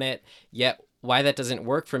playing on it. Yet why that doesn't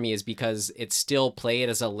work for me is because it's still played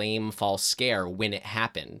as a lame false scare when it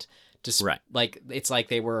happened. Just like it's like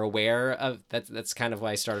they were aware of that. That's kind of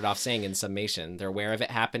why I started off saying in summation, they're aware of it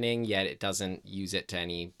happening, yet it doesn't use it to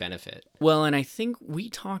any benefit. Well, and I think we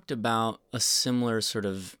talked about a similar sort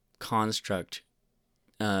of construct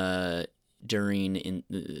during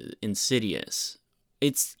Insidious.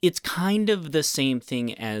 It's kind of the same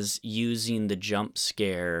thing as using the jump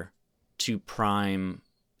scare to prime,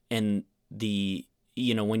 and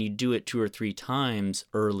when you do it 2 or 3 times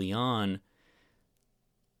early on,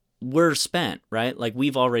 we're spent, right? Like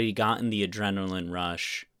we've already gotten the adrenaline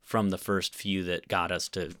rush from the first few that got us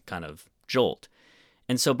to kind of jolt.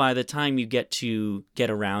 And so by the time you get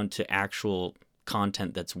around to actual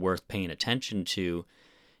content that's worth paying attention to,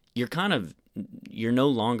 you're no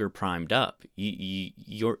longer primed up.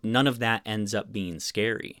 You're none of that ends up being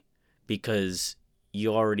scary because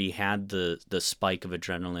you already had the spike of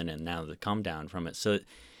adrenaline and now the come down from it. So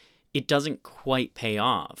it doesn't quite pay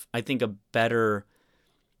off. I think a better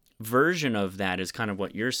version of that is kind of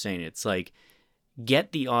what you're saying. It's like,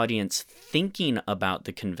 get the audience thinking about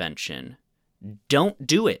the convention. Don't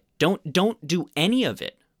do it. Don't do any of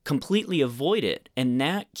it. Completely avoid it. And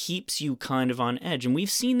that keeps you kind of on edge. And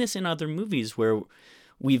we've seen this in other movies where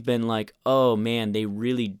we've been like, oh man, they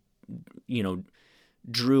really,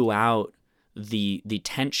 drew out the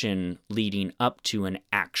tension leading up to an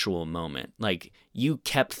actual moment. Like you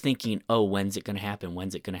kept thinking, oh, when's it going to happen?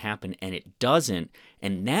 When's it going to happen? And it doesn't.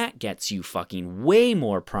 And that gets you fucking way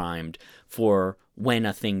more primed for when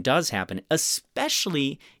a thing does happen,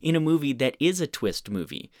 especially in a movie that is a twist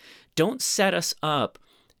movie. Don't set us up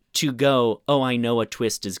to go, oh, I know a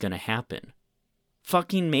twist is going to happen.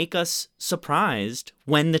 Fucking make us surprised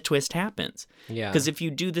when the twist happens. Yeah. Because if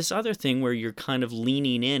you do this other thing where you're kind of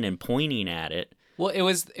leaning in and pointing at it, well, it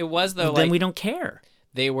was though. Then we don't care.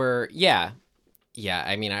 They were, yeah.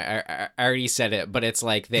 I mean, I already said it, but it's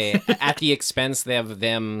like they at the expense of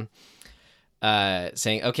them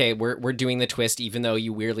saying, okay, we're doing the twist, even though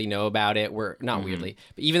you weirdly know about it. We're not weirdly,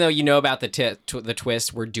 but even though you know about the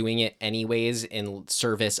twist, we're doing it anyways in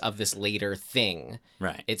service of this later thing.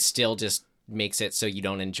 Right. It's still just makes it so you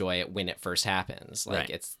don't enjoy it when it first happens.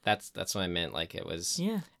 Like that's what I meant. Like it was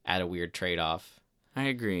at a weird trade-off. I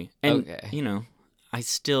agree. And I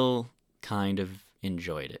still kind of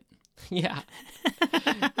enjoyed it. Yeah.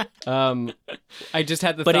 I just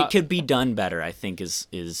had the but thought, it could be done better, I think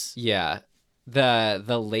is yeah.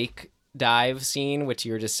 The lake dive scene, which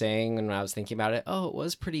you were just saying when I was thinking about it, it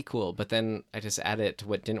was pretty cool. But then I just added to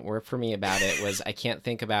what didn't work for me about it was I can't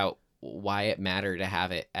think about why it mattered to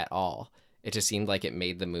have it at all. It just seemed like it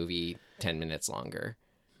made the movie 10 minutes longer.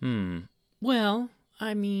 Well,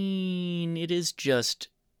 I mean, it is just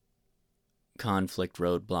conflict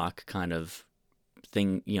roadblock kind of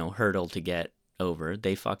thing, hurdle to get over.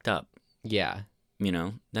 They fucked up. Yeah.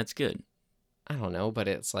 That's good. I don't know, but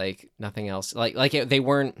it's like nothing else. They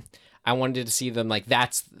weren't. I wanted to see them like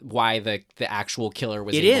that's why the actual killer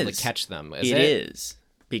was able to catch them. It is.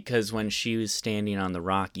 Because when she was standing on the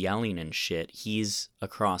rock yelling and shit, he's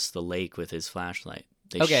across the lake with his flashlight.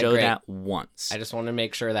 They Okay, show great. that once. I just want to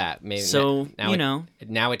make sure that maybe So, now you know.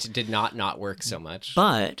 now it did not work so much.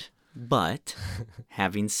 But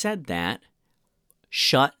having said that,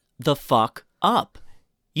 shut the fuck up.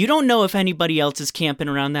 You don't know if anybody else is camping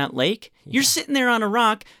around that lake. You're sitting there on a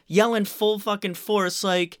rock yelling full fucking force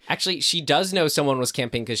like, Actually, she does know someone was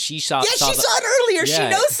camping because she saw. yeah, she saw it earlier. Yeah. She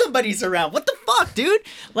knows somebody's around. What the fuck, dude?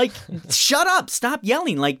 Like, shut up. Stop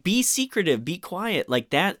yelling. Like, be secretive. Be quiet.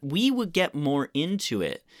 Like that. We would get more into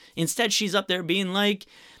it. Instead, she's up there being like,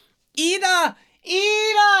 Ida,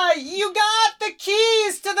 you got the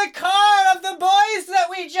keys to the car of the boys that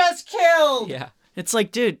we just killed. Yeah. It's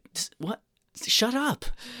like, dude, what? Shut up.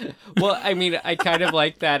 Well, I mean, I kind of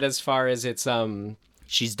like that as far as it's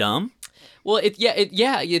She's dumb. Well,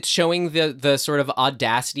 it's showing the sort of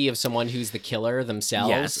audacity of someone who's the killer themselves,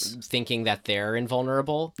 Yes. thinking that they're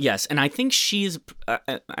invulnerable. Yes, and I think she's...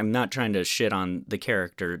 I'm not trying to shit on the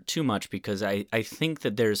character too much because I think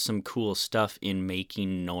that there's some cool stuff in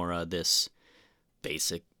making Nora this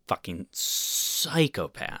basic fucking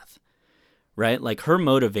psychopath, right? Like, her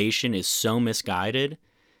motivation is so misguided,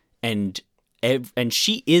 and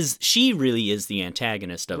she really is the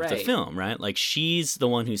antagonist of the Right. film, right? Like, she's the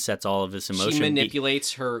one who sets all of this emotion. She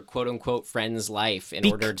manipulates her quote-unquote friend's life in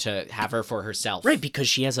order to have her for herself. Right, because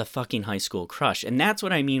she has a fucking high school crush. And that's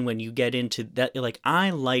what I mean when you get into that. Like,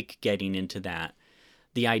 I like getting into that.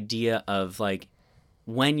 The idea of, like,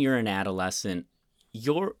 when you're an adolescent,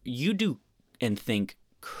 you do and think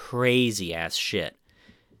crazy ass shit.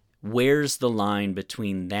 Where's the line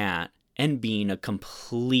between that and being a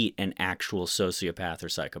complete and actual sociopath or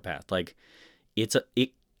psychopath? Like, it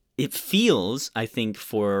feels, I think,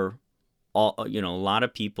 for all, a lot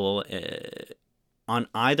of people on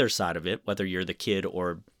either side of it, whether you're the kid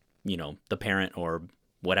or, the parent or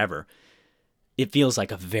whatever, it feels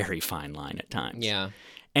like a very fine line at times. Yeah.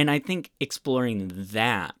 And I think exploring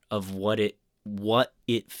that of what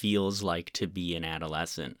it feels like to be an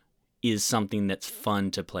adolescent is something that's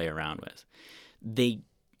fun to play around with. They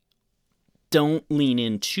don't lean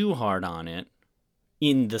in too hard on it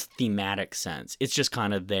in the thematic sense. It's just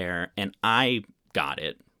kind of there, and I got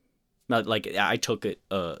it. Like, I took it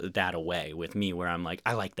that away with me, where I'm like,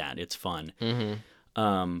 I like that. It's fun.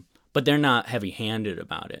 Mm-hmm. But they're not heavy-handed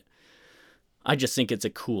about it. I just think it's a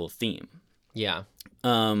cool theme. Yeah.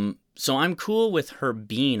 So I'm cool with her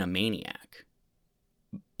being a maniac.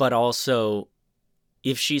 But also,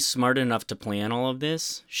 if she's smart enough to plan all of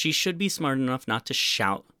this, she should be smart enough not to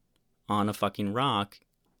shout on a fucking rock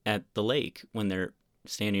at the lake when they're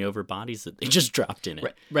standing over bodies that they just dropped in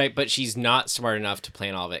it. Right, but she's not smart enough to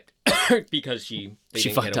plan all of it because she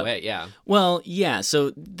didn't fucked get up. away. Yeah. Well, yeah,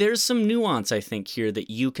 so there's some nuance, I think, here that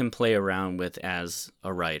you can play around with as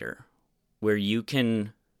a writer, where you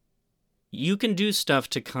can do stuff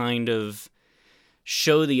to kind of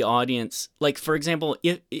show the audience. Like, for example,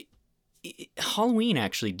 Halloween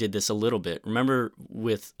actually did this a little bit. Remember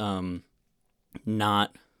with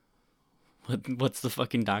what's the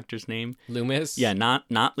fucking doctor's name? Loomis? Yeah, not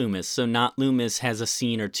Loomis. So Not Loomis has a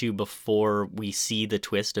scene or two before we see the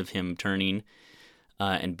twist of him turning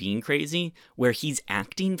and being crazy, where he's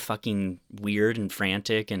acting fucking weird and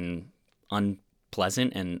frantic and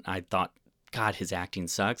unpleasant, and I thought, God, his acting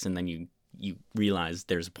sucks, and then you realize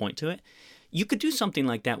there's a point to it. You could do something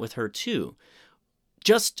like that with her too.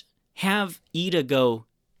 Just have Ida go,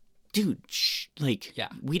 dude,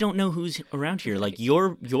 we don't know who's around here. Like, you're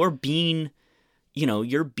being,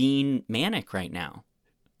 you're being manic right now.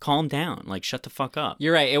 Calm down. Like, shut the fuck up.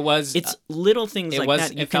 You're right. It's little things like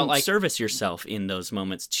that. You felt can like service yourself in those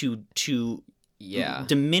moments to Yeah.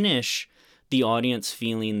 diminish the audience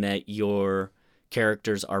feeling that your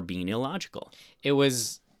characters are being illogical. It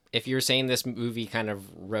was, if you're saying this movie kind of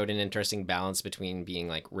wrote an interesting balance between being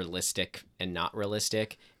like realistic and not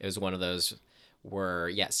realistic, it was one of those where,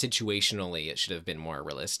 yeah, situationally it should have been more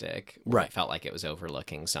realistic. Right. It felt like it was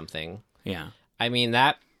overlooking something. Yeah. I mean,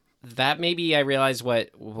 that maybe I realized why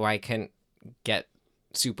I couldn't get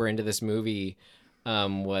super into this movie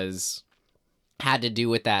had to do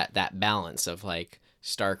with that balance of like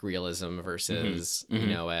stark realism versus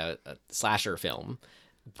a slasher film,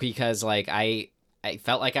 because like I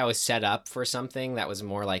felt like I was set up for something that was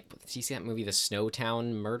more like, did you see that movie, The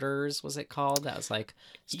Snowtown Murders, was it called? That was like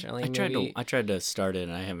Australian movie. I tried to start it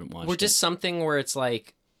and I haven't watched it. Or just something where it's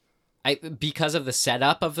like, because of the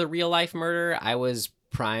setup of the real life murder, I was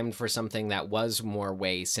primed for something that was more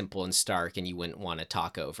way simple and stark and you wouldn't want to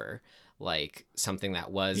talk over. Like something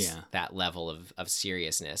that was that level of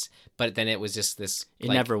seriousness. But then it was just this... It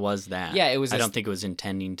never was that. Yeah, it was... I don't think it was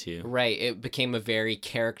intending to. Right. It became a very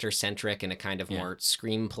character-centric and a kind of more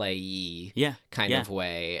screenplay-y kind of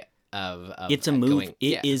way. of It's a movie. going,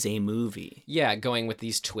 It is a movie. yeah, going with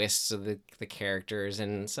these twists of the characters.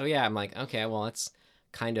 And so, yeah, I'm like, okay, well, it's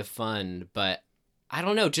kind of fun. But I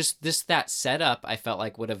don't know, just that setup, I felt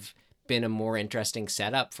like would have been a more interesting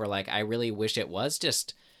setup for, like, I really wish it was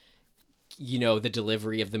just, the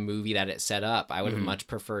delivery of the movie that it set up. I would have much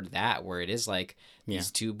preferred that, where it is like these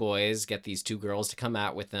two boys get these two girls to come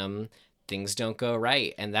out with them. Things don't go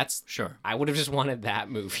right. And that's, Sure. I would have just wanted that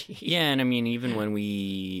movie. Yeah, and I mean, even when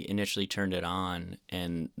we initially turned it on,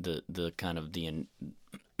 and the kind of the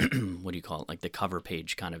what do you call it, like the cover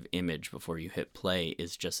page kind of image before you hit play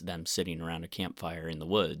is just them sitting around a campfire in the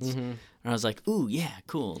woods, and I was like, ooh, yeah,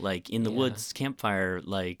 cool, like in the woods campfire,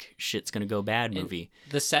 like shit's gonna go bad movie.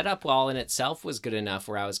 And the setup, while in itself was good enough,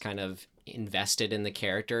 where I was kind of invested in the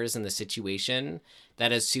characters and the situation,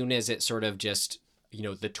 that as soon as it sort of just,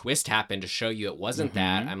 the twist happened to show you it wasn't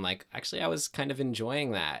that, I'm like, actually, I was kind of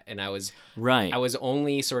enjoying that. And I was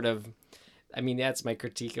only sort of, I mean, that's my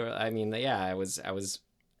critique. I mean, yeah, I was,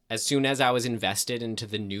 as soon as I was invested into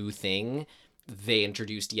the new thing, they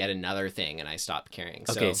introduced yet another thing and I stopped caring.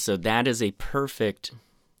 Okay, so that is a perfect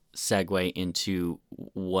segue into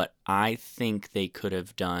what I think they could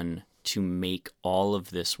have done to make all of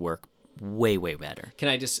this work way, way better. Can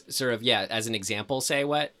I just sort of, as an example, say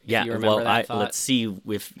what? Yeah, you remember that thought? Let's see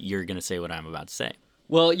if you're going to say what I'm about to say.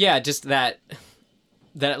 Well, yeah, just that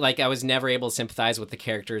like I was never able to sympathize with the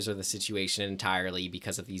characters or the situation entirely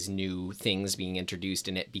because of these new things being introduced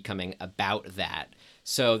and it becoming about that.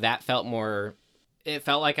 So that felt more, it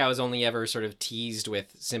felt like I was only ever sort of teased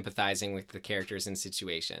with sympathizing with the characters and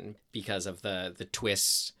situation because of the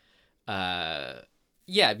twist.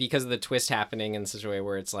 Because of the twist happening in such a way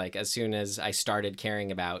where it's like, as soon as I started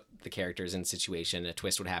caring about the characters and situation, a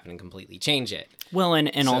twist would happen and completely change it. Well,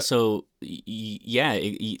 and also,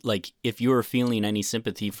 like if you were feeling any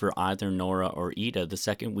sympathy for either Nora or Ida, the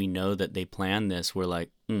second we know that they planned this, we're like,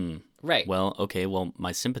 right. Well, okay, well,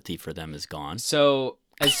 my sympathy for them is gone. So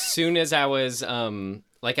as soon as I was,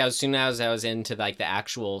 as soon as I was into like the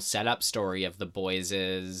actual setup story of the boys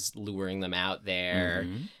is luring them out there,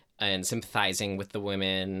 and sympathizing with the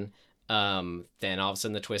women, then all of a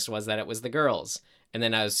sudden the twist was that it was the girls. And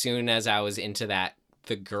then as soon as I was into that,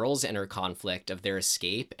 the girls' inner conflict of their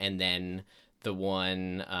escape, and then the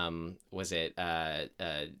one,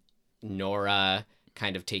 Nora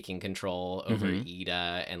kind of taking control over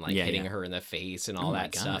Ida and like hitting her in the face and all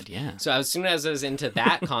that stuff. Yeah. So as soon as I was into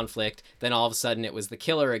that conflict, then all of a sudden it was the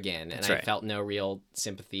killer again. And I felt no real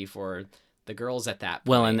sympathy for the girls at that point.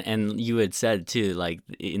 Well, and you had said too, like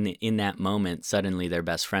in that moment, suddenly they're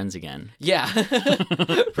best friends again. Yeah,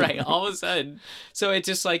 right. All of a sudden, so it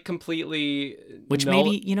just like completely. Which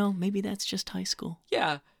maybe that's just high school.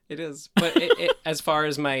 Yeah, it is. But it as far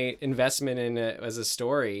as my investment in it as a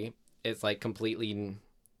story, it's like completely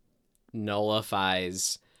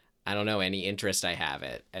nullifies. I don't know, any interest I have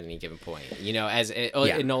at any given point, as it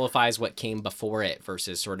nullifies what came before it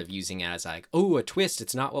versus sort of using it as like, oh, a twist.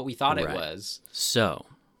 It's not what we thought it was. So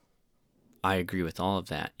I agree with all of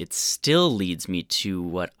that. It still leads me to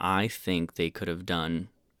what I think they could have done.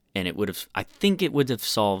 And I think it would have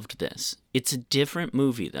solved this. It's a different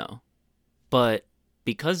movie though, but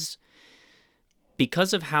because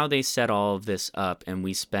of how they set all of this up and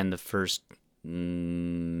we spend the first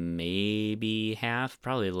maybe half,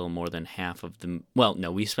 probably a little more than half of the, well,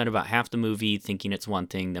 no, we spent about half the movie thinking it's one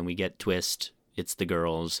thing, then we get twist, it's the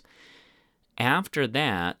girls. After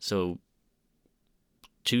that, so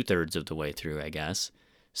 2/3 of the way through, I guess,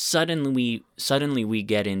 suddenly we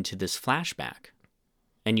get into this flashback,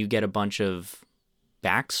 and you get a bunch of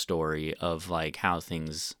backstory of like how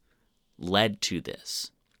things led to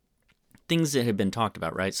this. Things that had been talked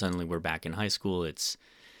about, right? Suddenly we're back in high school. It's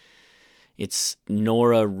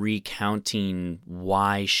Nora recounting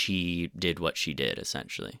why she did what she did,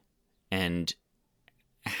 essentially. And,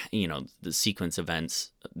 the sequence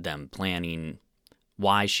events, them planning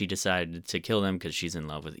why she decided to kill them because she's in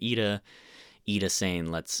love with Ida. Ida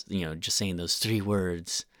saying, just saying those 3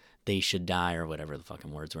 words, they should die, or whatever the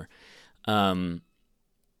fucking words were.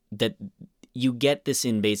 That you get this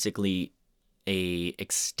in basically a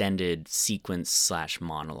extended sequence /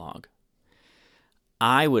 monologue.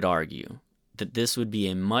 I would argue that this would be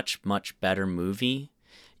a much, much better movie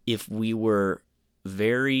if we were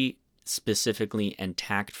very specifically and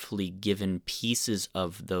tactfully given pieces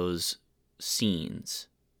of those scenes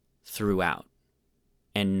throughout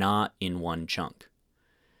and not in one chunk.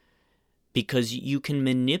 Because you can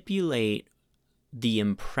manipulate the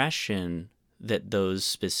impression that those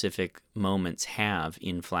specific moments have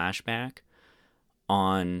in flashback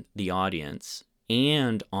on the audience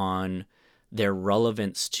and on their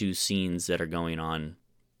relevance to scenes that are going on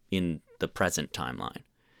in the present timeline.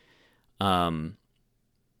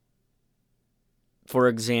 For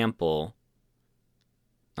example,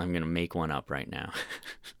 I'm going to make one up right now.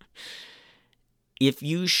 If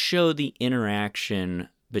you show the interaction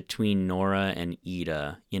between Nora and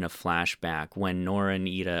Ida in a flashback when Nora and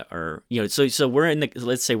Ida are, so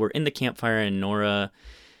let's say we're in the campfire and Nora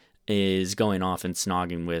is going off and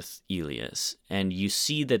snogging with Elias, and you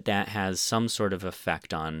see that has some sort of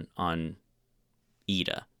effect on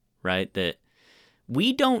Ida, right? That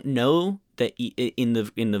we don't know that in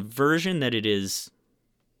the version that it is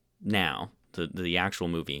now, the actual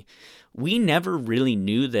movie, we never really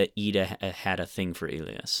knew that Ida had a thing for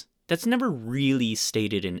Elias. That's never really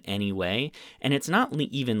stated in any way, and it's not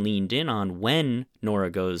even leaned in on when Nora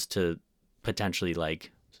goes to potentially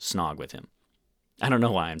like snog with him. I don't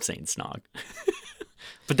know why I'm saying snog,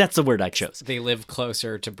 but that's the word I chose. They live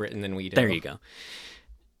closer to Britain than we do. There you go.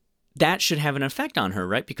 That should have an effect on her,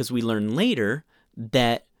 right? Because we learn later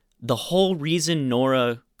that the whole reason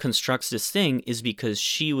Nora constructs this thing is because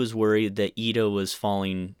she was worried that Ida was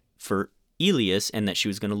falling for Elias and that she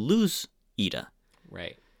was going to lose Ida.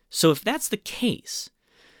 Right. So if that's the case,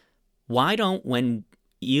 why don't, when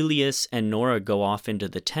Elias and Nora go off into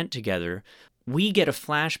the tent together, we get a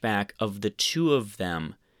flashback of the two of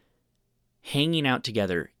them hanging out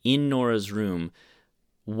together in Nora's room,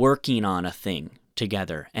 working on a thing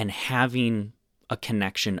together and having a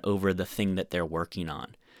connection over the thing that they're working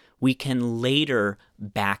on. We can later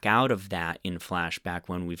back out of that in flashback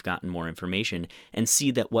when we've gotten more information and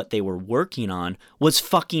see that what they were working on was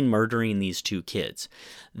fucking murdering these two kids.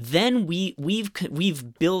 Then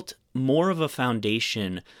we've built more of a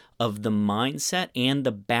foundation of the mindset and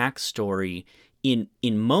the backstory in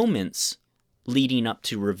moments leading up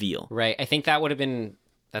to reveal. Right. I think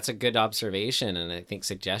that's a good observation and I think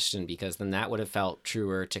suggestion, because then that would have felt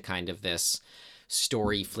truer to kind of this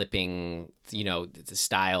story flipping,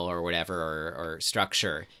 style or whatever, or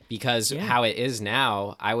structure, because how it is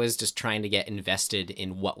now, I was just trying to get invested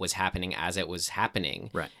in what was happening as it was happening.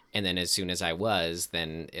 Right. And then as soon as I was,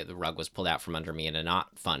 then the rug was pulled out from under me in a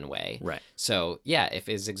not fun way. Right. So yeah, if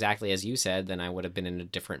it's exactly as you said, then I would have been in a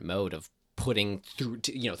different mode of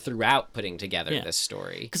throughout putting together this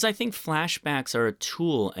story. Because I think flashbacks are a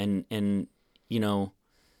tool, and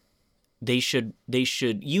they should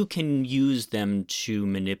you can use them to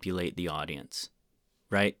manipulate the audience,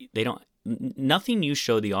 right? Nothing you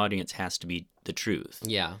show the audience has to be the truth.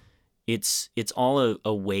 Yeah. It's all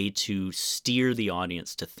a way to steer the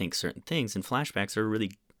audience to think certain things, and flashbacks are a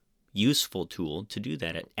really useful tool to do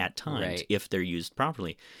that at times, right, if they're used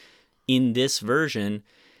properly. In this version,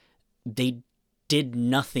 they did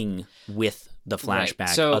nothing with the flashback, right,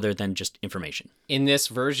 so other than just information. In this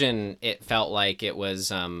version, it felt like it was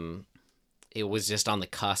just on the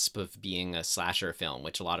cusp of being a slasher film,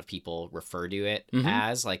 which a lot of people refer to it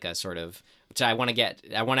as, like a sort of, which I want to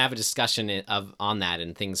have a discussion on that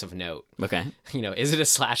and things of note. Okay. Is it a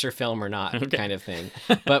slasher film or not, kind of thing.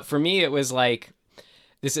 But for me, it was like,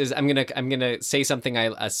 I'm gonna say something,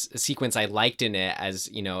 a sequence I liked in it as,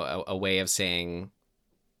 a way of saying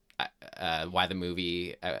why the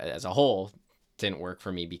movie as a whole didn't work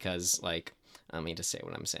for me, because I don't mean to say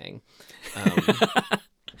what I'm saying.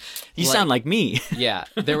 You sound like me. Yeah,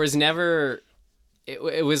 there was never.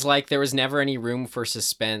 It was like there was never any room for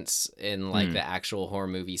suspense in the actual horror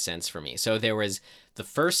movie sense for me. So there was the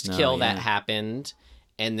first kill that happened,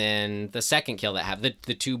 and then the second kill that happened.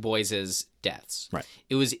 The two boys' deaths. Right.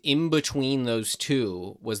 It was in between those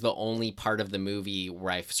two was the only part of the movie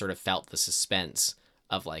where I sort of felt the suspense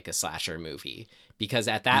of like a slasher movie. Because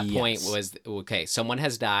at that point was, okay, someone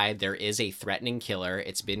has died. There is a threatening killer.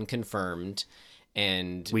 It's been confirmed.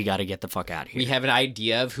 And we got to get the fuck out of here. We have an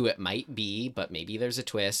idea of who it might be, but maybe there's a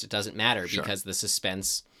twist. It doesn't matter because the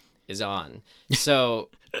suspense is on. So,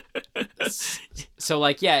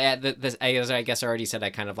 I guess I already said I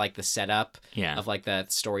kind of like the setup of like the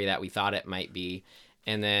story that we thought it might be.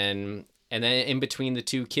 And then in between the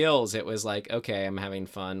two kills, it was like, okay, I'm having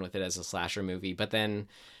fun with it as a slasher movie. But then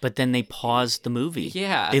they paused the movie.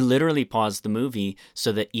 Yeah. They literally paused the movie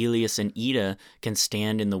so that Elias and Ida can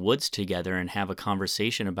stand in the woods together and have a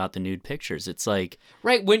conversation about the nude pictures. It's like...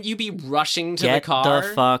 Right, wouldn't you be rushing to the car? Get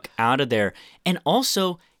the fuck out of there. And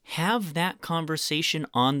also... have that conversation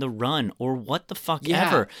on the run, or what the fuck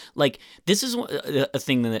ever. Like, this is a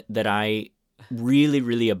thing that I really,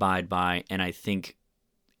 really abide by, and I think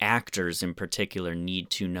actors in particular need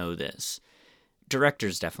to know this.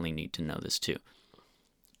 Directors definitely need to know this too.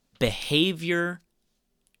 Behavior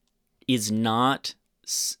is not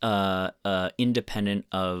independent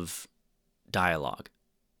of dialogue,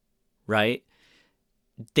 right?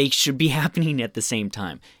 They should be happening at the same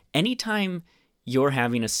time. anytime you're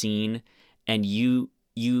having a scene and you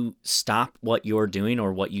stop what you're doing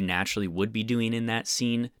or what you naturally would be doing in that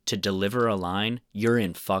scene to deliver a line, you're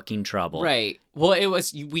in fucking trouble. Right. Well,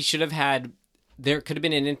 we should have had, there could have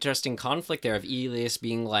been an interesting conflict there of Elias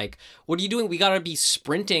being like, what are you doing? We got to be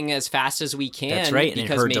sprinting as fast as we can. That's right. And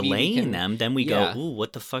her maybe delaying them, then we Yeah. go, ooh,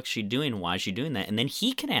 what the fuck's she doing? Why is she doing that? And then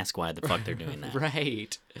he can ask why the fuck they're doing that.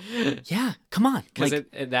 Right. Yeah, come on. Because Like,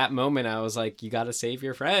 at that moment, I was like, you got to save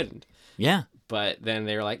your friend. yeah, But then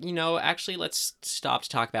they were like, actually, let's stop to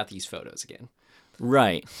talk about these photos again.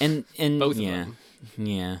 right. And Both of yeah, them.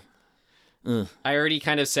 yeah. I already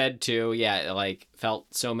kind of said too, like felt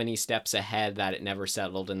so many steps ahead that it never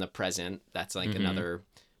settled in the present. That's like another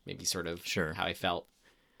maybe sort of Sure. how I felt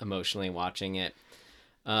emotionally watching it.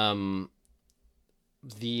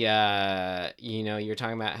 You're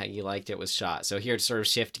talking about how you liked it was shot. So here to sort of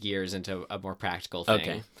shift gears into a more practical thing.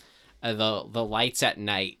 Okay. The lights at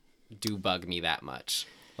night do bug me that much.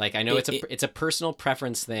 Like I know it's a personal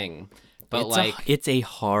preference thing, but It's a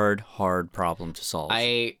hard problem to solve.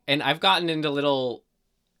 I've gotten into little,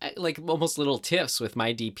 like almost little tiffs with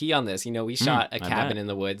my DP on this. We shot a I Cabin bet. in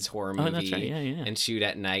the Woods horror Oh, movie that's right. Yeah. and shoot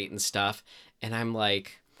at night and stuff. And I'm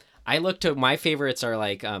like, I look to my favorites are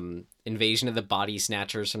like Invasion of the Body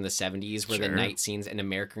Snatchers from the 70s, where the Sure. night scenes, and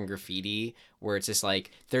American Graffiti, where it's just like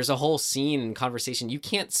there's a whole scene and conversation. You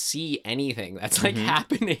can't see anything that's like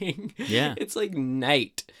happening. Yeah. It's like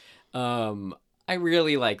night. I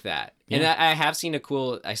really like that. And Yeah. I have seen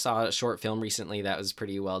I saw a short film recently that was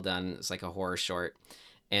pretty well done. It's like a horror short.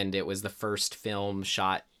 And it was the first film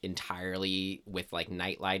shot entirely with like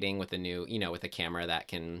night lighting with a new, with a camera that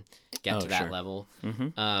can get to that sure. level.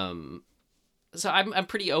 Mm-hmm. So I'm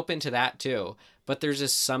pretty open to that too. But there's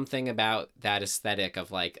just something about that aesthetic of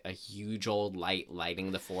like a huge old light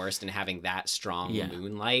lighting the forest and having that strong Yeah.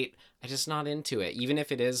 moonlight. I'm just not into it. Even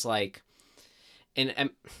if it is like, and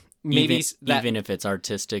maybe even if it's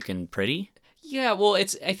artistic and pretty. Yeah, well,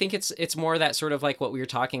 I think it's more that sort of like what we were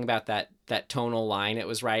talking about, that tonal line it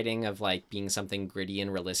was writing of like being something gritty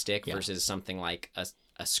and realistic versus something like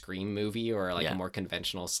a Scream movie or like a more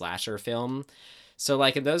conventional slasher film. So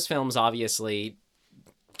like in those films, obviously,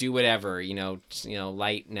 do whatever,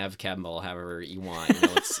 light Nev Campbell however you want.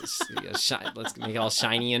 Let's make it all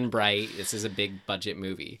shiny and bright. This is a big budget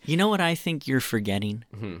movie. You know what I think you're forgetting?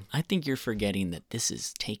 Mm-hmm. I think you're forgetting that this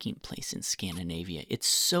is taking place in Scandinavia. It's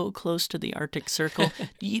so close to the Arctic Circle.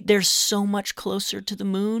 They're so much closer to the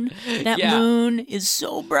moon. That Yeah. moon is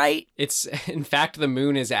so bright. It's in fact the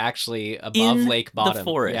moon is actually above in Lake Bottom. the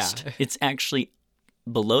forest. Yeah. It's actually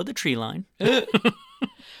below the tree line.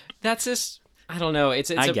 That's just, I don't know.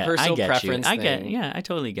 It's a I personal get preference you. thing. Yeah, I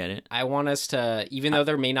totally get it. I want us to, even though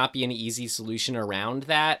there may not be an easy solution around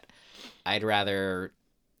that, I'd rather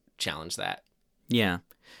challenge that. Yeah,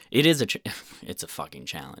 it is it's a fucking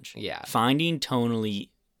challenge. Yeah. Finding tonally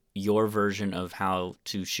your version of how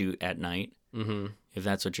to shoot at night, Mm-hmm. if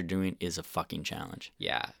that's what you're doing, is a fucking challenge.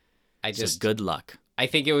 Yeah. So good luck. I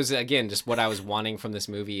think it was, again, just what I was wanting from this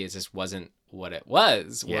movie is just wasn't what it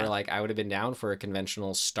was. Yeah. Where like I would have been down for a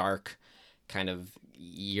conventional, stark, kind of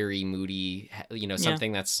eerie, moody,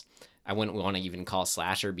 something that's, I wouldn't want to even call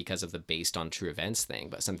slasher because of the based on true events thing,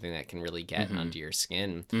 but something that can really get under your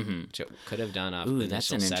skin, which it could have done off the Ooh,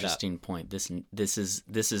 that's initial an setup. interesting point. This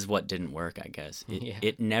is what didn't work, I guess.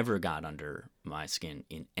 It never got under my skin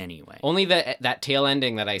in any way. Only that tail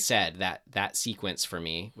ending that I said, that sequence for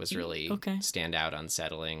me was really stand out,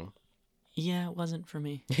 unsettling. Yeah, it wasn't for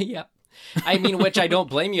me. Yep. I mean, which I don't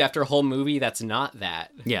blame you after a whole movie that's not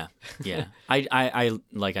that. Yeah. I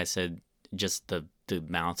like I said, just the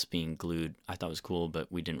mouths being glued, I thought was cool, but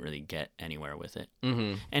we didn't really get anywhere with it.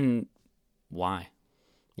 Mm-hmm. And why?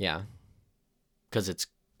 Yeah. Because it's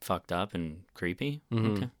fucked up and creepy?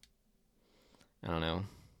 Mhm. Okay. I don't know.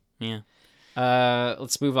 Yeah.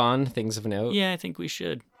 Let's move on. Things of note. Yeah, I think we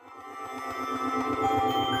should.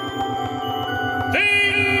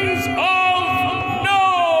 Things of note!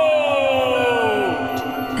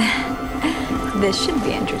 This should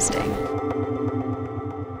be interesting.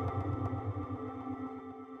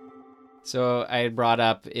 So I had brought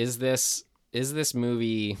up, is this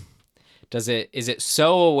movie, is it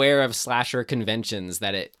so aware of slasher conventions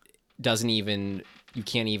that it doesn't even, you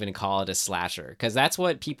can't even call it a slasher? Because that's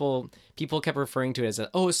what people kept referring to it as a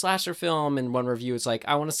slasher film. In one review, it's like,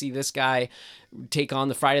 I want to see this guy take on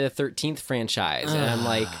the Friday the 13th franchise. And I'm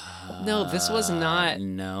like, no, this was not.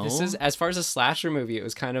 No. This is, as far as a slasher movie, it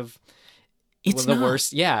was kind of It's the not.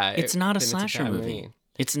 worst. Yeah. It's not a then slasher bad movie.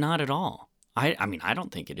 It's not at all. I mean, I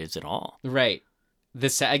don't think it is at all. Right. The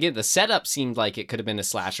setup seemed like it could have been a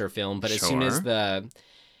slasher film, but as soon as Sure.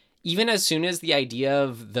 even as soon as the idea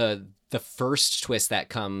of the first twist that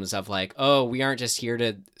comes of like, oh, we aren't just here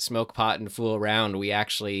to smoke pot and fool around. We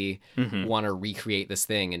actually want to recreate this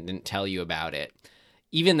thing and didn't tell you about it.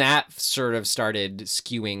 Even that sort of started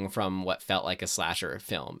skewing from what felt like a slasher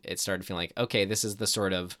film. It started feeling like, okay, this is the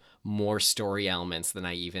sort of more story elements than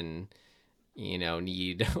I even,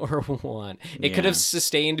 need or want. It could have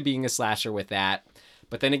sustained being a slasher with that.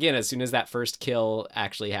 But then again, as soon as that first kill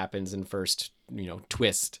actually happens and first,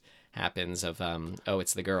 twist happens of,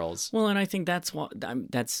 it's the girls. Well, and I think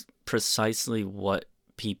that's precisely what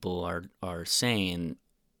people are saying,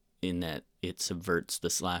 in that it subverts the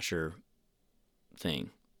slasher thing.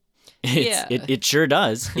 It sure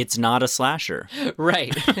does. It's not a slasher.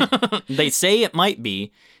 Right. They say it might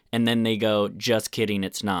be, and then they go, just kidding,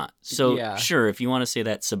 it's not. So sure, if you want to say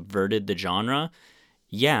that subverted the genre,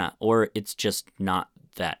 yeah, or it's just not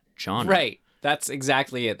that genre. Right. That's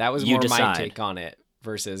exactly it. That was You more my decide. take on it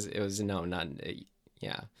versus it was not one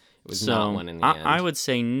in the end. I would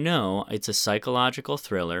say no, it's a psychological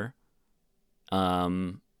thriller.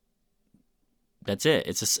 That's it.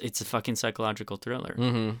 It's a fucking psychological thriller.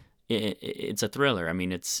 Mm-hmm. It's a thriller. I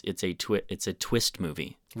mean, it's a twist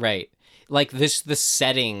movie. Right. Like the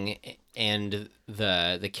setting and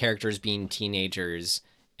the characters being teenagers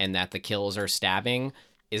and that the kills are stabbing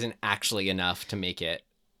isn't actually enough to make it.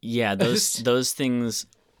 Yeah, those things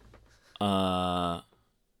are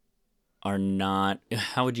not,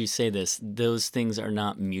 how would you say this? Those things are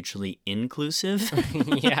not mutually inclusive.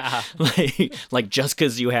 Yeah. like just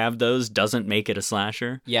because you have those doesn't make it a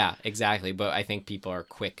slasher. Yeah, exactly. But I think people are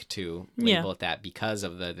quick to label it that because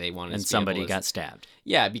of they want to. And somebody got stabbed.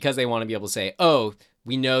 Yeah, because they want to be able to say, "Oh,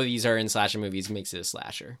 we know these are in slasher movies," makes it a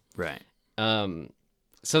slasher. Right.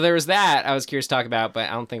 So there was that I was curious to talk about, but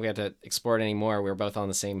I don't think we have to explore it anymore. We were both on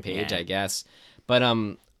the same page, I guess. But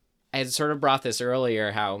I had sort of brought this up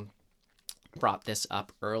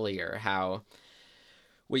earlier, how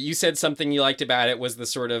what you said something you liked about it was the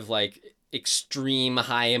sort of like extreme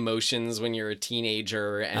high emotions when you're a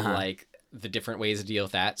teenager and like the different ways to deal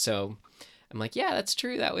with that. So I'm like, yeah, that's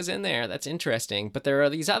true. That was in there. That's interesting. But there are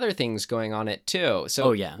these other things going on it too.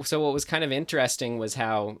 So, So what was kind of interesting was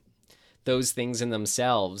how those things in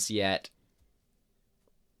themselves yet.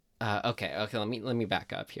 Okay. Let me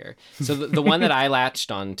back up here. So the one that I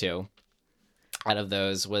latched onto out of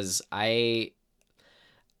those was I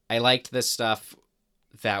liked this stuff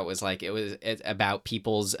that was like it's about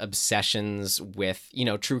people's obsessions with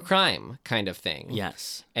true crime kind of thing.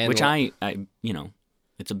 Yes, and which I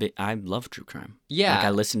it's a bit. I love true crime. Yeah, like I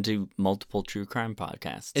listen to multiple true crime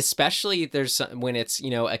podcasts. Especially when it's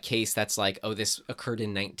a case that's like, oh, this occurred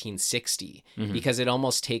in 1960, because it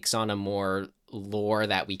almost takes on a more lore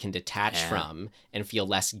that we can detach from and feel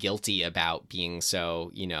less guilty about being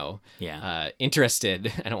so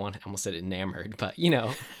interested. I almost said enamored, but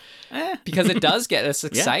because it does get us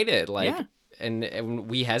excited, and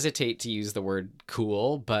we hesitate to use the word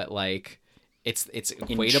cool, but like it's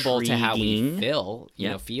equatable to how we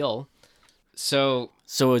feel. So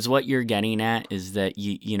is what you're getting at is that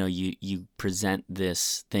you present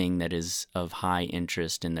this thing that is of high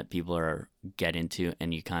interest and that people get into,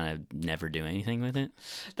 and you kind of never do anything with it?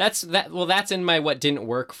 That's in my what didn't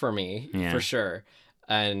work for me for sure.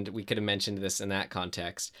 And we could have mentioned this in that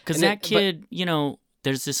context. Because that kid,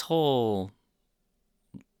 there's this whole,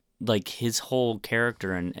 like, his whole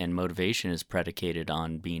character and motivation is predicated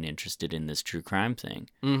on being interested in this true crime thing.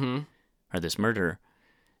 Mm-hmm. Or this murder.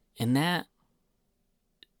 And that,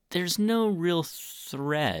 there's no real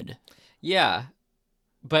thread. Yeah.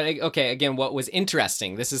 But, okay, again, what was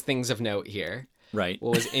interesting, this is things of note here. Right.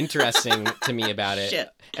 What was interesting to me about it. Shit.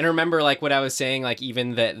 And remember, like, what I was saying, like,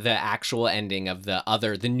 even the actual ending of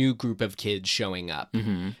the new group of kids showing up,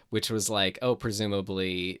 which was like, oh,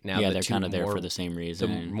 presumably now they're kind of there for the same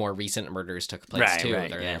reason. The more recent murders took place, too. They're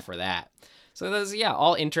there for that. So those,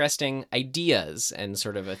 all interesting ideas and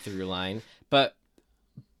sort of a through line. But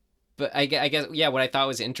I guess, what I thought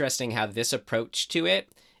was interesting, how this approach to it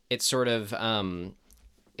sort of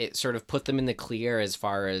put them in the clear as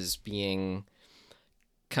far as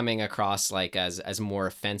coming across like as more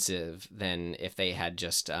offensive than if they had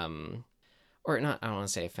just or not, I don't want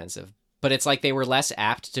to say offensive, but it's like they were less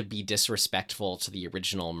apt to be disrespectful to the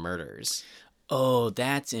original murders. Oh,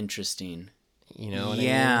 that's interesting. You know what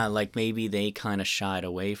I mean? Like maybe they kind of shied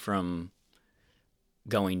away from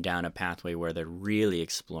going down a pathway where they're really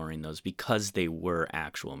exploring those because they were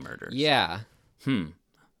actual murders. Yeah.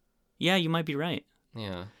 Yeah, you might be right.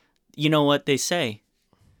 Yeah. You know what they say?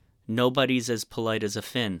 Nobody's as polite as a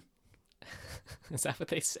Finn. Is that what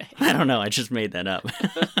they say? I don't know. I just made that up.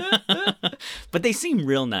 But they seem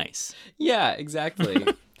real nice. Yeah, exactly.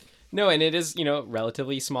 No, and it is,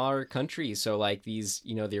 relatively smaller country. So like these,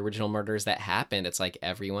 the original murders that happened, it's like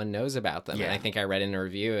everyone knows about them. Yeah. And I think I read in a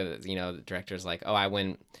review, the director's like, oh,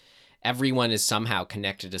 everyone is somehow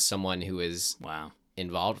connected to someone who is Wow.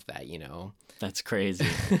 involved with that, That's crazy.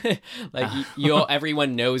 like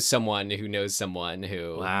everyone knows someone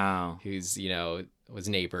who Wow. who's, was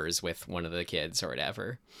neighbors with one of the kids or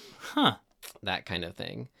whatever. Huh. That kind of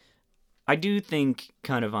thing. I do think,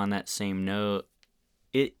 kind of on that same note,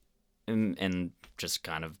 and just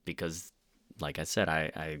kind of because, like I said,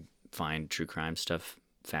 I find true crime stuff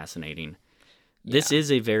fascinating. This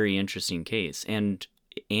is a very interesting case and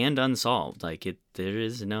unsolved. Like there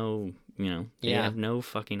is no, they have no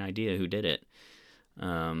fucking idea who did it.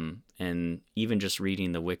 And even just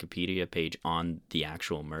reading the Wikipedia page on the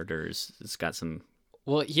actual murders, it's got some.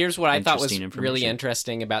 Well, here's what I thought was Interesting really information.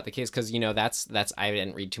 interesting about the case, because that's I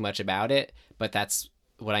didn't read too much about it, but that's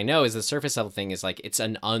what I know is the surface level thing is like it's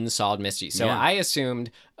an unsolved mystery. So Yeah. I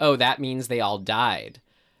assumed, oh, that means they all died,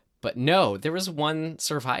 but no, there was one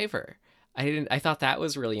survivor. I thought that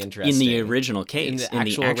was really interesting In the original case. In the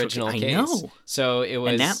actual original I case. know. So it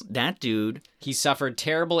was And that dude, he suffered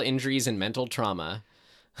terrible injuries and mental trauma.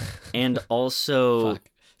 and also. Fuck.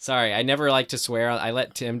 Sorry, I never like to swear. I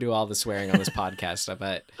let Tim do all the swearing on this podcast, I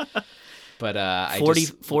bet. But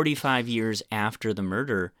 45 years after the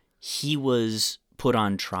murder, he was put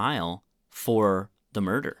on trial for the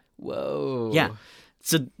murder. Whoa. Yeah.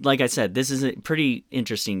 So, like I said, this is a pretty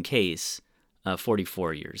interesting case.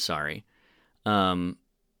 44 years, sorry.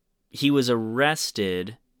 He was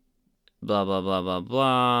arrested, blah, blah, blah, blah,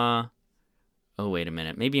 blah. Oh, wait a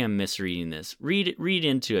minute. Maybe I'm misreading this. Read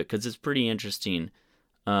into it, because it's pretty interesting.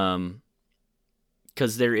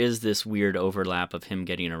 Because there is this weird overlap of him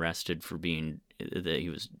getting arrested for being that he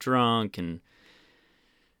was drunk, and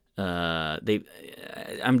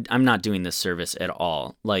I'm not doing this service at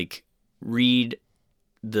all. Like, read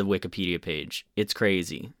the Wikipedia page. It's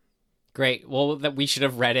crazy. Great. Well, that we should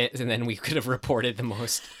have read it, and then we could have reported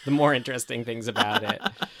the more interesting things about it.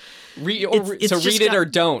 Read it or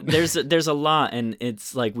don't. There's a lot, and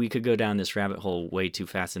it's like we could go down this rabbit hole way too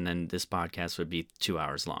fast, and then this podcast would be 2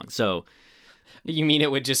 hours long. So, You mean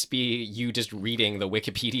it would just be you just reading the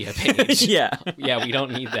Wikipedia page? yeah, Yeah, we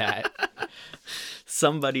don't need that.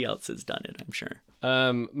 somebody else has done it, I'm sure.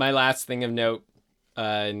 My last thing of note,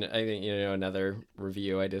 and I think another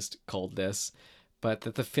review I just called this, but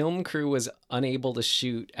that the film crew was unable to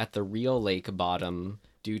shoot at the real lake bottom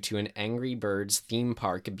due to an Angry Birds theme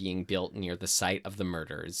park being built near the site of the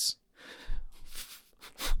murders.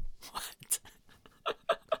 What?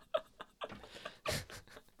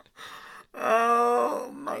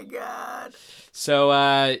 Oh my god. So,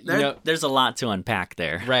 There's a lot to unpack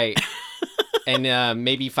there. right. And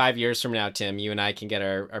maybe 5 years from now, Tim, you and I can get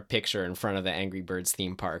our picture in front of the Angry Birds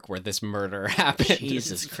theme park where this murder happened.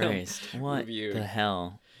 Jesus It's film Christ. What reviewed. the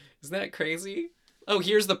hell? Isn't that crazy? Oh,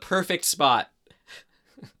 here's the perfect spot.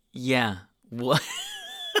 Yeah. What?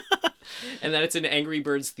 And that it's an Angry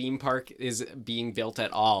Birds theme park is being built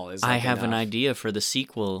at all. Is I like have an enough. idea for the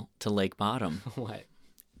sequel to Lake Bottom. What?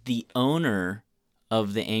 The owner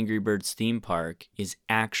of the Angry Birds theme park is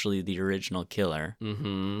actually the original killer.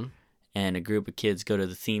 Mm-hmm. And a group of kids go to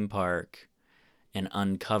the theme park and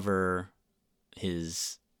uncover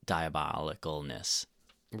his diabolicalness.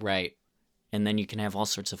 Right. And then you can have all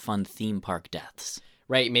sorts of fun theme park deaths.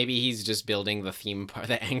 Right. Maybe he's just building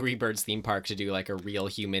the Angry Birds theme park to do like a real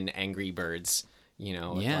human Angry Birds, with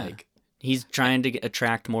Yeah. like He's trying to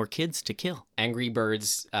attract more kids to kill. Angry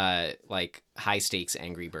Birds, like high stakes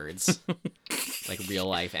Angry Birds, like real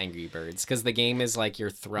life Angry Birds. Because the game is like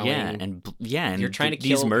you're throwing. And you're trying to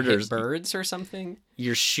these kill murders. birds or something.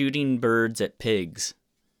 You're shooting birds at pigs.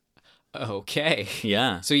 Okay.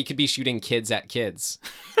 Yeah. So you could be shooting kids at kids.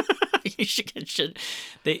 You should.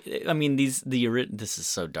 This is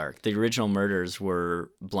so dark. The original murders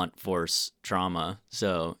were blunt force trauma,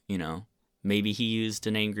 so maybe he used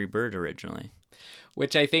an angry bird originally.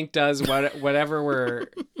 Which I think does whatever we're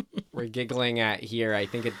giggling at here. I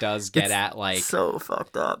think it does get at like so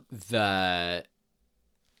fucked up.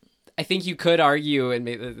 I think you could argue, and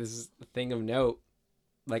maybe this is a thing of note.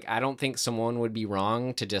 Like, I don't think someone would be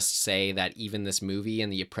wrong to just say that even this movie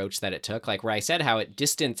and the approach that it took, like where I said how it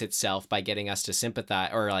distanced itself by getting us to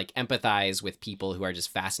sympathize or like empathize with people who are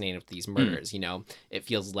just fascinated with these murders. It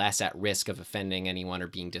feels less at risk of offending anyone or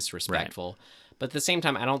being disrespectful. Right. But at the same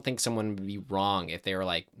time, I don't think someone would be wrong if they were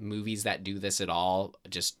like movies that do this at all.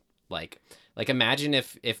 Just like imagine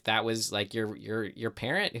if that was like your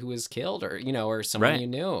parent who was killed or or someone you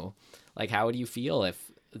knew. Like, how would you feel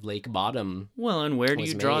if Lake Bottom? Well, and where do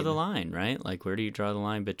was you draw made? the line, right? Like, where do you draw the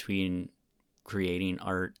line between creating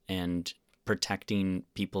art and protecting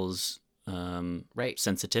people's Right.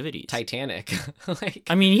 sensitivities. Titanic. Like,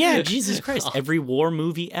 I mean, yeah, Jesus Christ, every war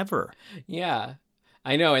movie ever. yeah,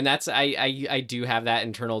 I know. And that's, I do have that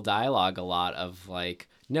internal dialogue a lot of like,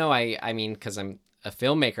 no, I mean, because I'm a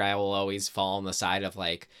filmmaker, I will always fall on the side of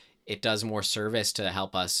like, it does more service to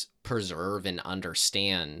help us preserve and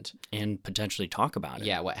understand. And potentially talk about it.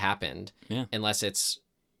 Yeah, what happened. Yeah. Unless it's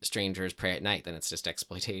Strangers Pray at Night, then it's just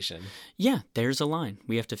exploitation. Yeah, there's a line.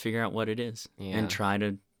 We have to figure out what it is Yeah. and try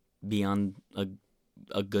to be on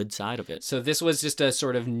a good side of it. So this was just a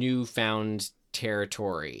sort of newfound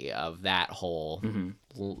territory of that whole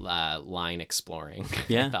line exploring.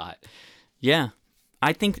 Yeah. I thought. Yeah.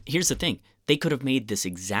 I think, here's the thing. They could have made this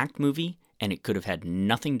exact movie and it could have had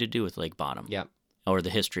nothing to do with Lake Bottom. Yep. Or the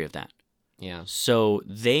history of that. Yeah. So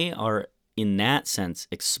they are, in that sense,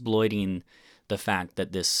 exploiting the fact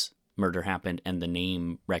that this murder happened and the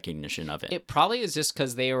name recognition of it. It probably is just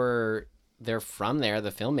because they're from there,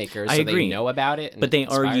 the filmmakers, I so agree. they know about it. And But they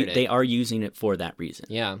inspired it. they are using it for that reason.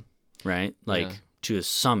 Yeah. Right? Like, Yeah. to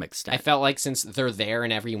some extent. I felt like since they're there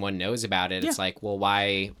and everyone knows about it, it's Yeah. like, well,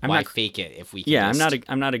 why I'm why not- fake it if we can Yeah, just...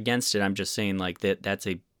 I'm not against it. I'm just saying like that's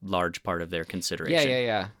a large part of their consideration.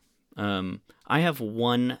 Yeah. I have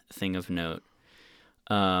one thing of note,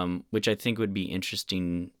 which I think would be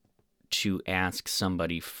interesting to ask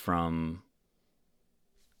somebody from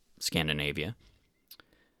Scandinavia.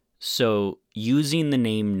 So, using the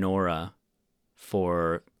name Nora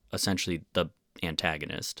for essentially the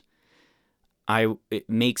antagonist, it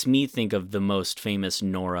makes me think of the most famous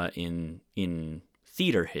Nora in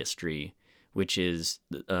theater history, which is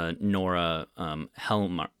Nora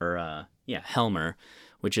Helmer,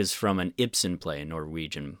 which is from an Ibsen play, a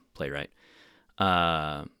Norwegian playwright,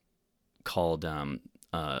 called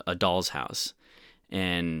A Doll's House.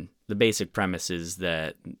 And the basic premise is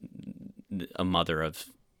that a mother of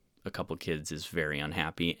a couple kids is very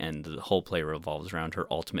unhappy, and the whole play revolves around her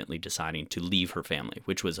ultimately deciding to leave her family,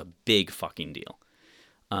 which was a big fucking deal.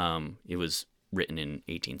 It was written in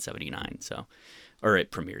 1879, or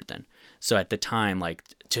it premiered then. So at the time, like,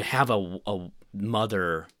 to have a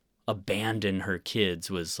mother abandon her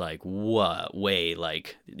kids was like, what way,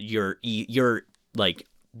 like, you're like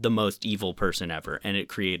the most evil person ever. And it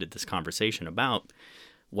created this conversation about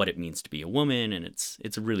what it means to be a woman, and it's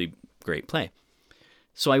a really great play.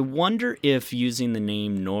 So I wonder if using the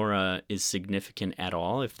name Nora is significant at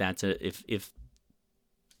all, if that's if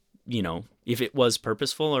it was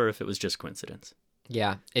purposeful or if it was just coincidence.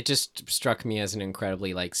 Yeah, it just struck me as an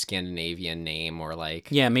incredibly like Scandinavian name, or like...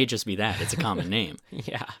 Yeah, it may just be that. It's a common name.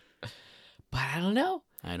 Yeah. But I don't know.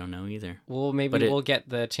 I don't know either. Well, maybe we'll get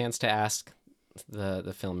the chance to ask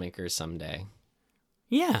the filmmakers someday.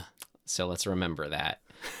 Yeah. So let's remember that.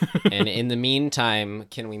 And in the meantime,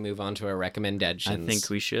 can we move on to our recommendations? I think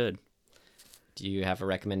we should. Do you have a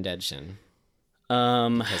recommendation?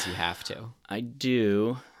 Um, Because you have to. I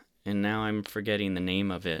do, and now I'm forgetting the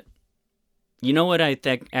name of it. You know what I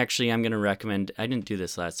think? Actually, I'm going to recommend. I didn't do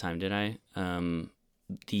this last time, did I?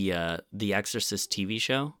 The Exorcist TV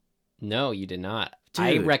show. No, you did not. Dude.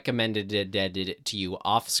 I recommended it to you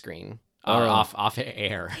off screen or off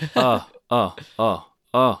air. Oh.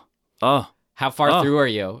 How far through are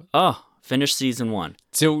you? Finished season 1.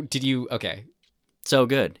 So did you? Okay, So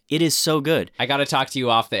good. It is so good. I got to talk to you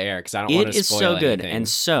off the air because I don't want It to is spoil so good. anything. And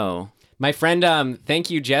so, My friend,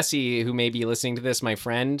 thank you, Jesse, who may be listening to this. My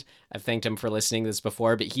friend, I've thanked him for listening to this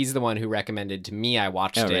before, but he's the one who recommended to me. I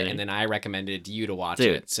watched it, really? and then I recommended you to watch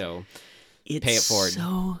Dude. it. So it's Pay it forward.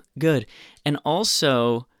 so good. And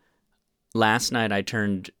also, last night I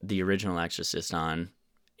turned the original Exorcist on,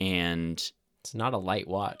 and it's not a light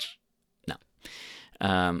watch.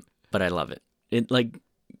 but I love it.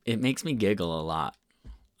 It makes me giggle a lot.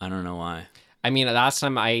 I don't know why. I mean, last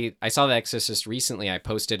time I saw The Exorcist recently, I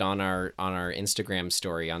posted on our Instagram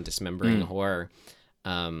story on Dismembering Horror.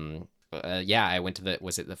 I went to the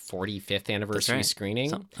 45th anniversary right. screening?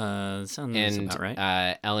 Sounds And about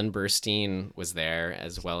right. Ellen Burstyn was there,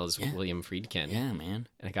 as well as William Friedkin. Yeah, man.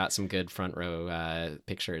 And I got some good front row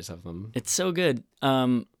pictures of them. It's so good.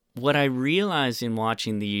 What I realized in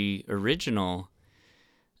watching the original,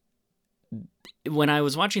 when I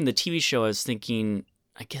was watching the TV show, I was thinking,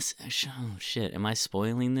 I guess, oh shit, am I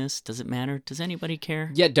spoiling this? Does it matter? Does anybody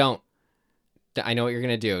care? Yeah, don't. I know what you're going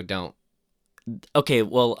to do. Don't. Okay,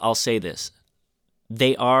 well, I'll say this.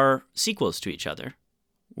 They are sequels to each other.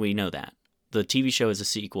 We know that. The TV show is a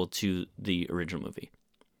sequel to the original movie.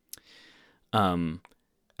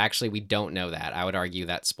 Actually, we don't know that. I would argue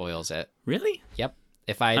that spoils it. Really? Yep.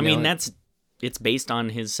 If I mean, it's based on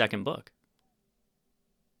his second book.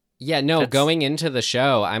 Yeah, no, That's- going into the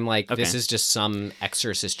show, I'm like, this Okay. is just some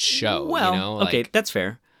Exorcist show. Well, you know? okay, Like, that's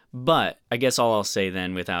fair. But I guess all I'll say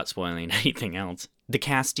then, without spoiling anything else, the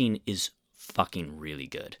casting is fucking really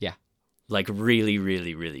good. Yeah. Like really,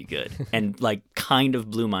 really, really good, and like kind of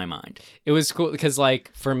blew my mind. it was cool because, like,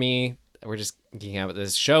 for me, we're just geeking out with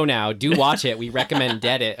this show now. Do watch it. We recommend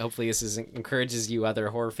Dead It. Hopefully, this encourages you other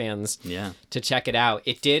horror fans Yeah. to check it out.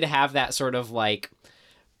 It did have that sort of like,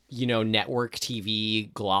 you know, network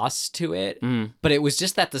TV gloss to it, but it was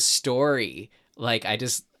just that the story, like, I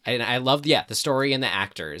loved, the story and the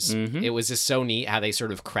actors. Mm-hmm. It was just so neat how they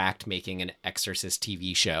sort of cracked making an Exorcist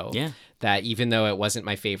TV show. Yeah. That even though it wasn't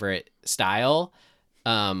my favorite style,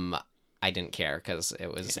 I didn't care because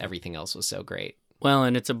everything else was so great. Well,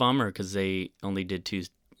 and it's a bummer because they only did 2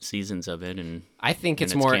 seasons of it, and I think And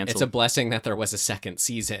it's it's more, canceled. it's a blessing that there was a second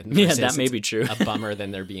season. Yeah, versus that may it's be true. a bummer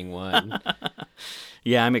than there being one.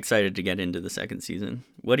 yeah, I'm excited to get into the second season.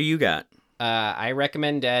 What do you got? I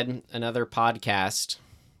recommend Dead, another podcast,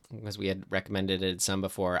 because we had recommended it some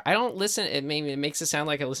before. I don't listen. It makes it sound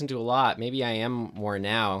like I listen to a lot. Maybe I am more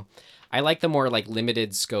now. I like the more like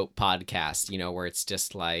limited scope podcast, you know, where it's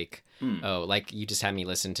just like, oh, like you just had me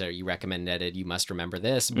listen to, you recommended You Must Remember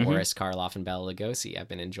This, Boris Karloff and Bela Lugosi. I've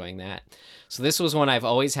been enjoying that. So this was one I've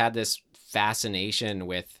always had this fascination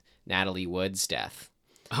with Natalie Wood's death.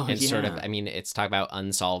 Oh, And sort of, I mean, it's talk about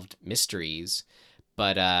unsolved mysteries,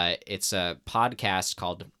 but it's a podcast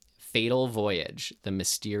called Fatal Voyage, The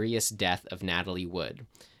Mysterious Death of Natalie Wood.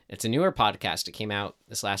 It's a newer podcast. It came out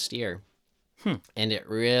this last year. And it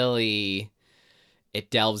really,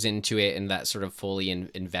 it delves into it in that sort of fully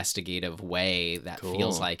investigative way that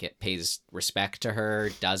feels Cool. like it pays respect to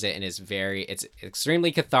her, does it, and is it's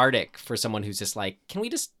extremely cathartic for someone who's just like, can we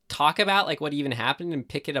just talk about like what even happened and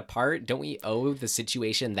pick it apart? Don't we owe the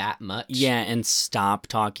situation that much? Yeah, and stop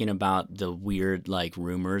talking about the weird like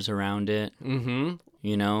rumors around it. Mm-hmm.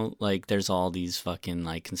 You know, like there's all these fucking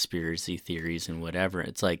like conspiracy theories and whatever.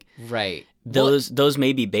 It's like Right. those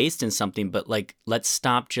may be based in something, but like let's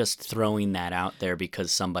stop just throwing that out there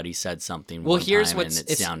because somebody said something one Here's time what's and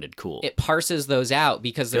it sounded cool. It parses those out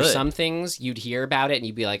because there's Good. some things you'd hear about it and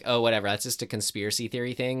you'd be like, oh, whatever, that's just a conspiracy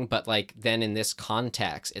theory thing. But like then in this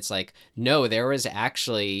context, it's like, no, there was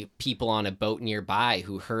actually people on a boat nearby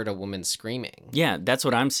who heard a woman screaming. Yeah, that's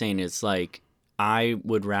what I'm saying. It's like I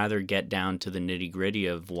would rather get down to the nitty gritty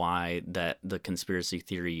of why that the conspiracy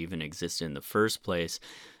theory even existed in the first place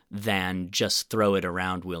than just throw it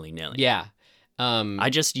around willy nilly. Yeah. I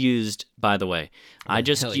just used, by the way, I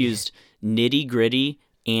just hell yeah. used nitty gritty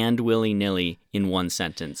and willy nilly in one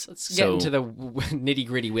sentence. Let's get into the nitty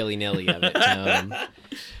gritty willy nilly of it.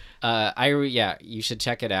 You should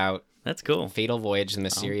check it out. That's cool. Fatal Voyage: The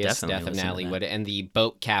Mysterious definitely Death of listen to Natalie that. Wood, and the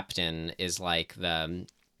boat captain is like the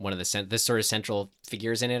one of the sort of central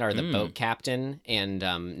figures in it are the boat captain and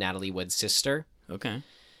Natalie Wood's sister. Okay.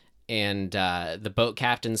 And the boat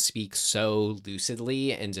captain speaks so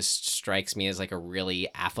lucidly and just strikes me as like a really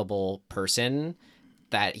affable person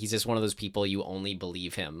that he's just one of those people you only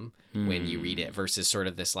believe him when you read it versus sort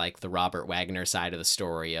of this like the Robert Wagner side of the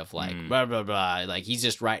story of like blah blah blah, like he's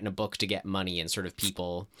just writing a book to get money and sort of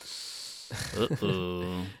people.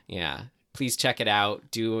 Uh-oh. Yeah, please check it out.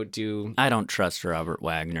 Do I don't trust Robert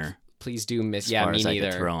Wagner. please do miss. As Yeah, far me as I could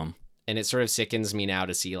neither. throw him. And it sort of sickens me now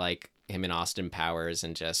to see like him and Austin Powers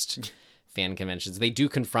and just fan conventions. They do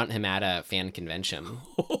confront him at a fan convention.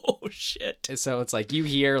 Oh shit. So it's like you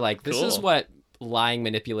hear like this is Cool. what lying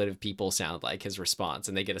manipulative people sound like, his response,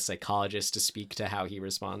 and they get a psychologist to speak to how he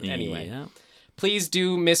responds. Anyway, Yeah. please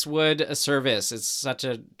do Miss Wood a service. It's such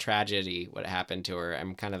a tragedy what happened to her.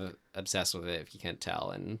 I'm kind of obsessed with it if you can't tell,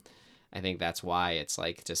 and I think that's why it's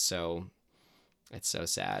like just so it's so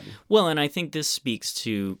sad. Well, and I think this speaks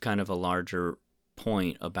to kind of a larger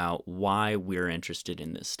point about why we're interested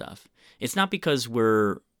in this stuff. It's not because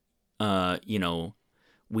we're,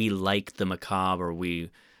 we like the macabre or we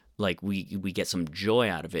get some joy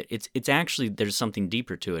out of it. It's actually, there's something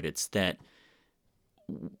deeper to it. It's that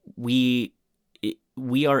we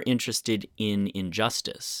are interested in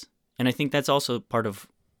injustice. And I think that's also part of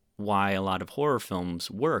why a lot of horror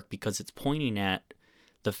films work, because it's pointing at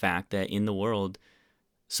the fact that in the world,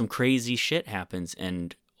 some crazy shit happens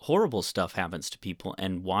and horrible stuff happens to people,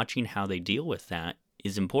 and watching how they deal with that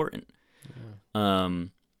is important.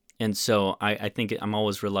 And so I think I'm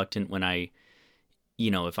always reluctant when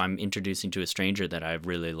if I'm introducing to a stranger that I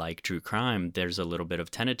really like true crime, there's a little bit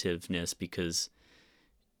of tentativeness because,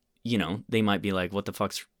 they might be like, what the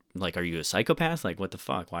fuck's, like, are you a psychopath? Like, what the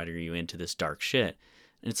fuck? Why are you into this dark shit?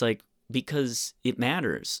 And it's like, because it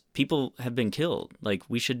matters. People have been killed. Like,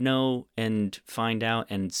 we should know and find out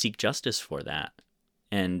and seek justice for that.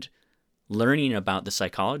 And learning about the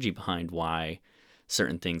psychology behind why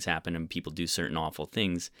certain things happen and people do certain awful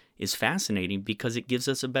things is fascinating because it gives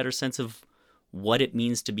us a better sense of what it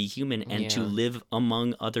means to be human and to live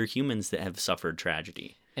among other humans that have suffered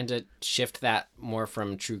tragedy. And to shift that more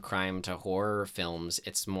from true crime to horror films,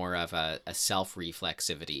 it's more of a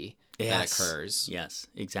self-reflexivity that occurs. Yes,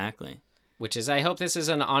 exactly. Which is, I hope this is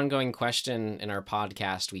an ongoing question in our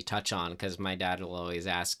podcast we touch on, because my dad will always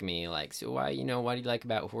ask me, like, so why, what do you like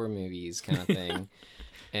about horror movies kind of thing?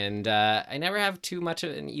 And I never have too much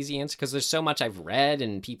of an easy answer because there's so much I've read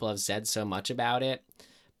and people have said so much about it.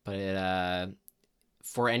 But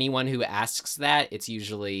for anyone who asks that, it's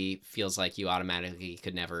usually feels like you automatically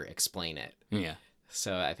could never explain it. Yeah.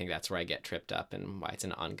 So I think that's where I get tripped up and why it's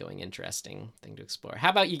an ongoing, interesting thing to explore. How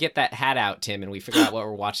about you get that hat out, Tim, and we figure out what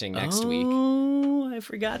we're watching next week? Oh, I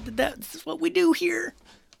forgot that's what we do here.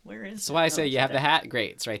 Where is So why I say you have the hat?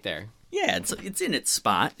 Great, it's right there. Yeah, it's in its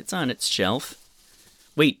spot. It's on its shelf.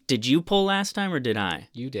 Wait, did you pull last time or did I?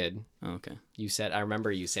 You did. Okay. You said, I remember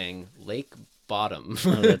you saying Lake Bottom.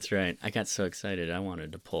 Oh, that's right. I got so excited I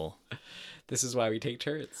wanted to pull. This is why we take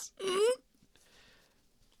turns.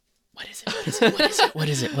 What is it? What is it? What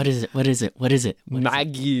is it? What is it? What is it? What is it?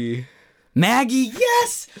 Maggie. Maggie,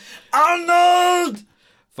 yes! Arnold!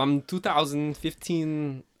 From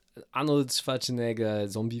 2015, Arnold Schwarzenegger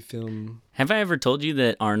zombie film. Have I ever told you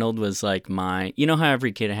that Arnold was like my... You know how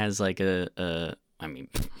every kid has like I mean,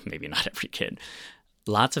 maybe not every kid.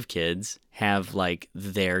 Lots of kids have like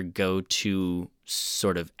their go-to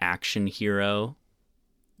sort of action hero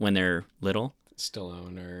when they're little.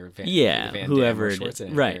 Stallone or Van whoever Damme or it is.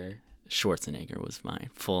 Schwarzenegger. Right. Schwarzenegger was mine,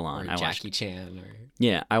 full on. Or Jackie Chan. Or...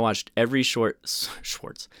 Yeah, I watched every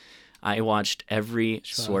I watched every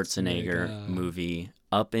Schwarzenegger movie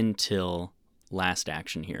up until Last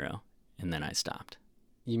Action Hero, and then I stopped.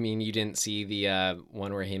 You mean you didn't see the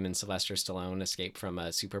one where him and Sylvester Stallone escape from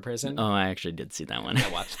a super prison? Oh, I actually did see that one. I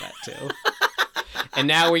watched that too. And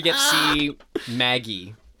now we get to see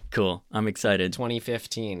Maggie. Cool. I'm excited.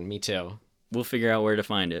 2015. Me too. We'll figure out where to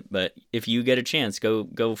find it, but if you get a chance,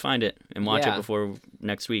 go find it and watch it before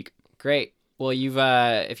next week. Great. Well, you've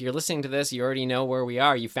if you're listening to this, you already know where we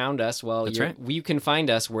are. You found us. Well, That's right. You can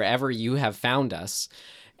find us wherever you have found us.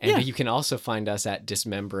 And you can also find us at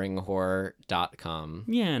dismemberinghorror.com.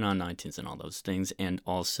 Yeah, and on iTunes and all those things. And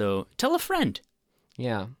also tell a friend.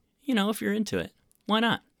 Yeah. If you're into it. Why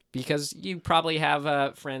not? Because you probably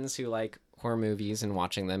have friends who like horror movies and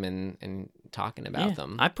watching them and talking about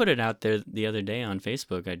them. I put it out there the other day on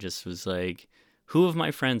Facebook. I just was like, who of my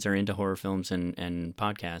friends are into horror films and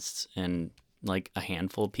podcasts? And like a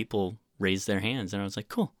handful of people raised their hands. And I was like,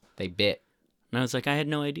 cool. They bit. And I was like, I had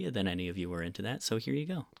no idea that any of you were into that. So here you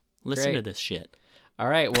go. Listen to this shit. All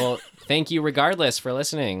right. Well, thank you regardless for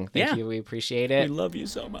listening. Thank you. We appreciate it. We love you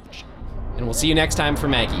so much. And we'll see you next time for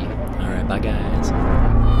Maggie. All right. Bye, guys.